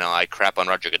very I crap on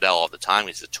Roger Goodell all the time.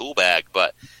 He's a tool bag,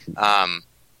 but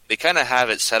they kind of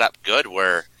have it set up good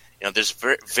where. There's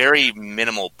very, very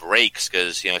minimal breaks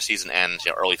because season ends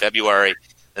early February.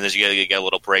 Then you get a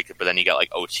little break, but then you got like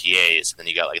OTAs, and then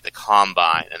you got like the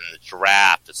combine and the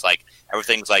draft. It's like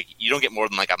everything's like you don't get more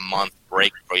than like a month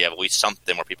break before you have at least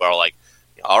something where people are like,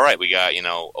 all right, we got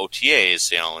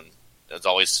OTAs, and there's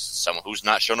always someone who's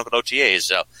not showing up at OTAs.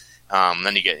 So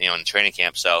then you get in training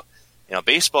camp. So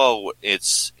baseball,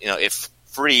 it's if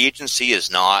free agency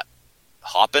is not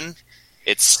hopping,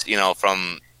 it's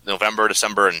from November,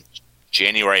 December, and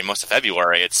January, most of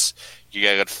February,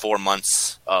 you got 4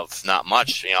 months of not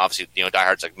much. Obviously,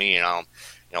 diehards like me,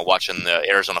 watching the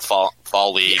Arizona Fall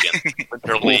League and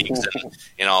Winter Leagues,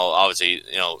 and obviously,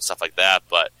 stuff like that.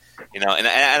 But and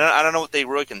I don't know what they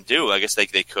really can do. I guess they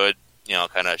could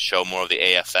kind of show more of the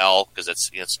AFL because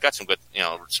it's got some good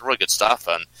some really good stuff.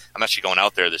 And I'm actually going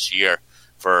out there this year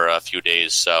for a few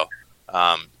days, so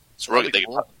it's really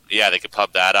cool. They could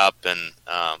pub that up, and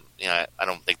I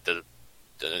don't think the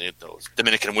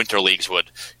Dominican Winter Leagues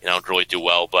would really do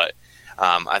well, but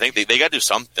I think they got to do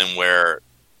something where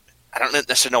I don't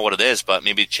necessarily know what it is, but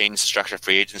maybe change the structure of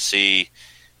free agency,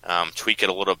 tweak it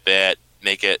a little bit,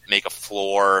 make a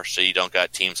floor so you don't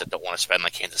got teams that don't want to spend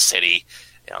like Kansas City.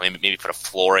 Maybe put a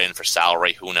floor in for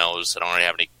salary. Who knows? I don't really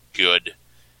have any good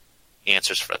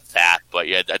answers for that, but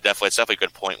yeah, it's definitely a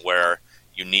good point where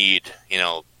you need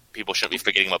people shouldn't be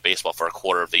forgetting about baseball for a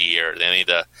quarter of the year. They need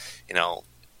to,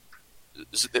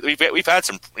 we've had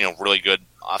some, really good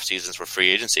off seasons for free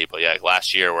agency, but yeah, like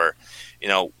last year where,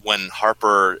 when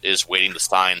Harper is waiting to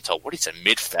sign until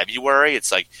mid-February,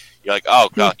 it's like you're like, oh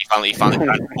god, he finally got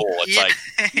the goal. It's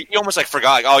like you almost like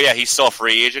forgot, like, oh yeah, he's still a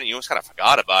free agent. You almost kind of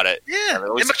forgot about it. Yeah,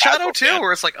 and Machado too,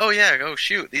 where it's like, oh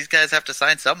shoot, these guys have to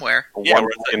sign somewhere. One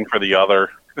in for the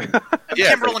other.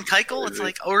 Kimbrel and Keuchel, it's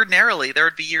like ordinarily there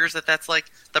would be years that's like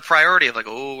the priority of like,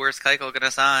 oh, where's Keuchel going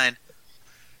to sign?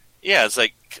 Yeah, it's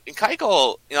like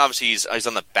Keuchel, obviously he's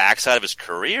on the backside of his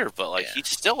career, but like he's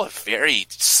still a very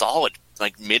solid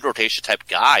like mid-rotation type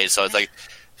guy. So it's like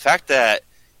the fact that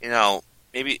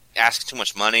maybe asking too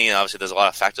much money, and obviously there's a lot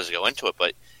of factors that go into it,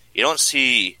 but you don't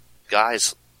see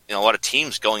guys, a lot of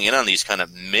teams going in on these kind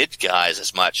of mid guys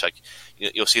as much. Like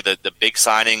you'll see the big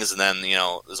signings, and then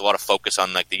there's a lot of focus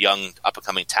on like the young up and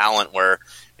coming talent where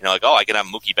like, oh, I can have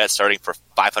Mookie Betts starting for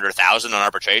 $500,000 on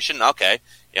arbitration. Okay,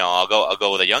 I'll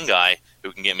go with a young guy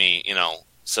who can get me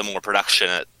similar production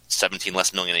at $17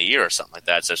 less million a year or something like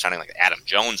that. So signing like Adam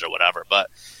Jones or whatever. But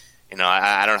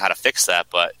I don't know how to fix that.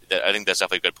 But I think that's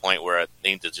definitely a good point where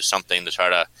they need to do something to try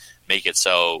to make it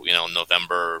so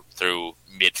November through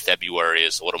mid-February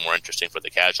is a little more interesting for the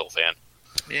casual fan.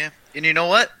 Yeah, and you know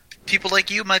what? People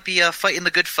like you might be fighting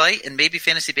the good fight, and maybe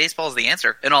fantasy baseball is the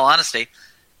answer. In all honesty,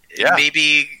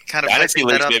 maybe kind of fantasy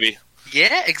leagues, maybe.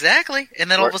 Yeah, exactly.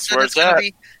 And then all of a sudden it's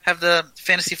going to have the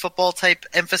fantasy football type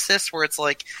emphasis, where it's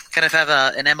like kind of have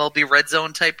an MLB Red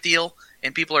Zone type deal,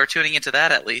 and people are tuning into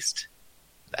that at least.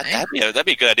 That'd be a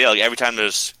good idea. Like every time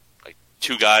there's like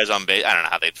two guys on base, I don't know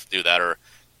how they do that, or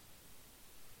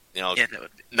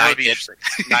that would be interesting.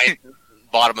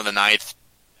 Bottom of the ninth.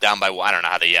 Down by I don't know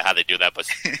how they do that, but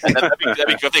that'd be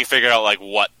good if they figure out like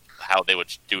how they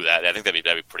would do that. I think that'd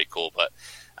be pretty cool. But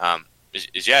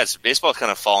baseball's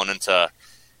kind of fallen into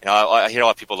I hear a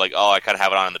lot of people like, oh, I kind of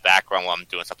have it on in the background while I'm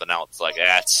doing something else. Like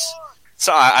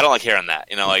so I don't like hearing that.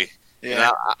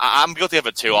 I'm guilty of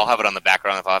it too. I'll have it on the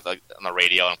background if I have on the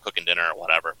radio and I'm cooking dinner or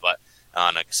whatever. But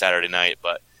on a Saturday night,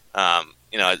 but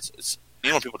it's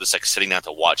when people just like sitting down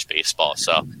to watch baseball.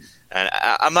 So. And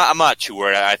I'm not too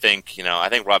worried. I think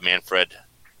Rob Manfred,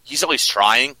 he's at least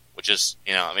trying, which is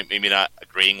maybe not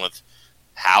agreeing with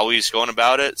how he's going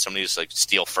about it. Some of these like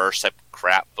steal first type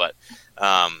crap, but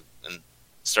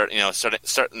starting in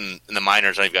the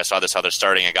minors. I know you guys saw this how they're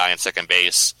starting a guy in second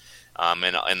base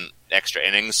and extra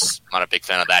innings. I'm not a big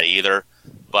fan of that either,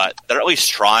 but they're at least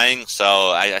trying. So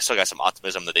I still got some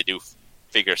optimism that they do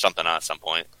figure something out at some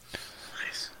point.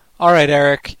 All right,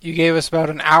 Eric, you gave us about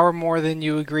an hour more than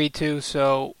you agreed to,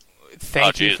 so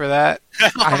thank you for that.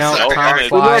 I know time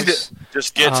flies.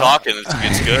 Just get talking.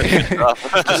 It's good.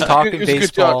 Just talking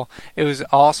baseball. It was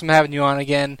awesome having you on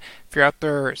again. If you're out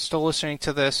there still listening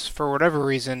to this for whatever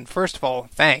reason, first of all,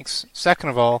 thanks. Second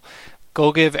of all,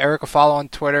 go give Eric a follow on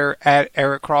Twitter at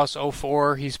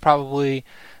EricCross04. He's probably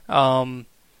one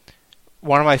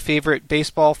of my favorite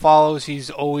baseball follows. He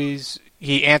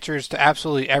answers to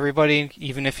absolutely everybody.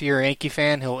 Even if you're a Yankee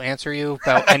fan, he'll answer you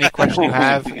about any question you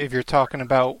have. If you're talking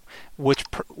about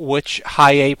which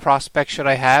high A prospect should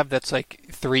I have, that's like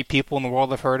 3 people in the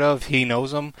world have heard of. He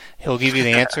knows them. He'll give you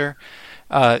the answer.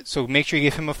 So make sure you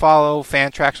give him a follow.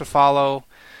 Fantrax a follow.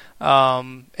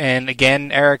 And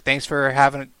again, Eric, thanks for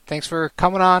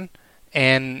coming on.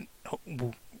 And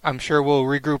I'm sure we'll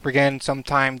regroup again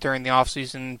sometime during the off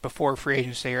season before free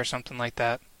agency or something like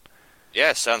that.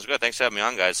 Yeah, sounds good. Thanks for having me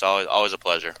on, guys. Always a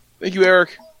pleasure. Thank you,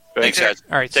 Eric. Thanks, guys.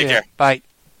 All right, take care. Bye.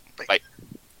 Bye.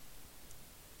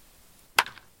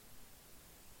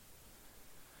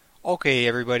 Okay,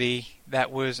 everybody. That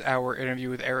was our interview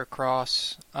with Eric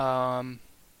Cross. I'm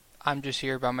just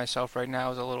here by myself right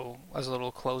now as a little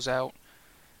closeout.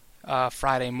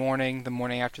 Friday morning, the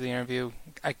morning after the interview.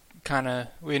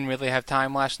 We didn't really have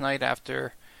time last night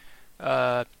after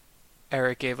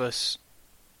Eric gave us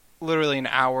literally an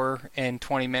hour and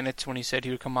 20 minutes when he said he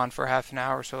would come on for half an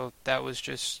hour, so that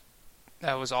was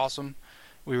awesome.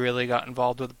 We really got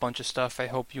involved with a bunch of stuff. I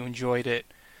hope you enjoyed it.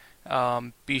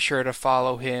 Be sure to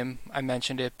follow him. I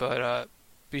mentioned it, but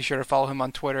be sure to follow him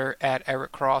on Twitter at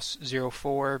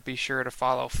EricCross04. Be sure to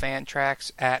follow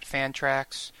Fantrax at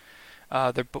Fantrax.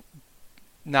 They're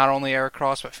not only Eric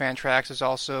Cross, but Fantrax is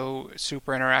also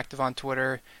super interactive on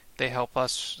Twitter. They help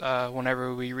us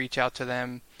whenever we reach out to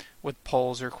them with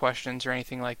polls or questions or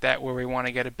anything like that where we want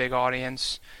to get a big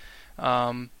audience.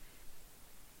 Obviously,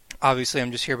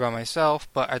 I'm just here by myself,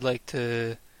 but I'd like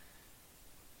to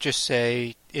just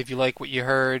say, if you like what you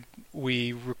heard,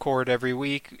 we record every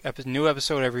week, new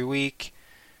episode every week.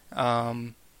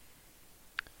 Follow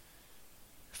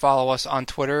us on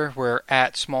Twitter. We're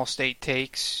at Small State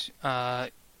Takes.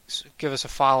 Give us a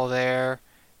follow there.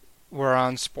 We're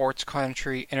on Sports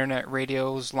Country Internet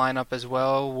Radio's lineup as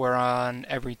well. We're on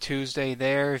every Tuesday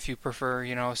there. If you prefer,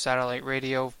 satellite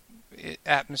radio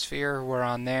atmosphere, we're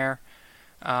on there.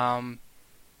 And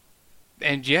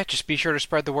yeah, just be sure to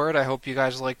spread the word. I hope you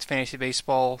guys liked Fantasy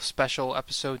Baseball Special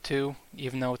Episode 2.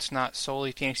 Even though it's not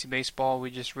solely Fantasy Baseball, we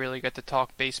just really get to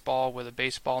talk baseball with a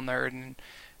baseball nerd, and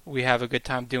we have a good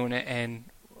time doing it. And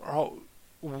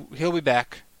he'll be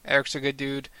back. Eric's a good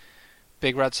dude.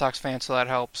 Big Red Sox fan, so that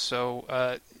helps.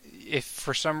 So if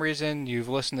for some reason you've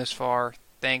listened this far,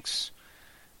 thanks.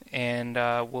 And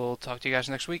we'll talk to you guys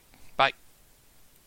next week.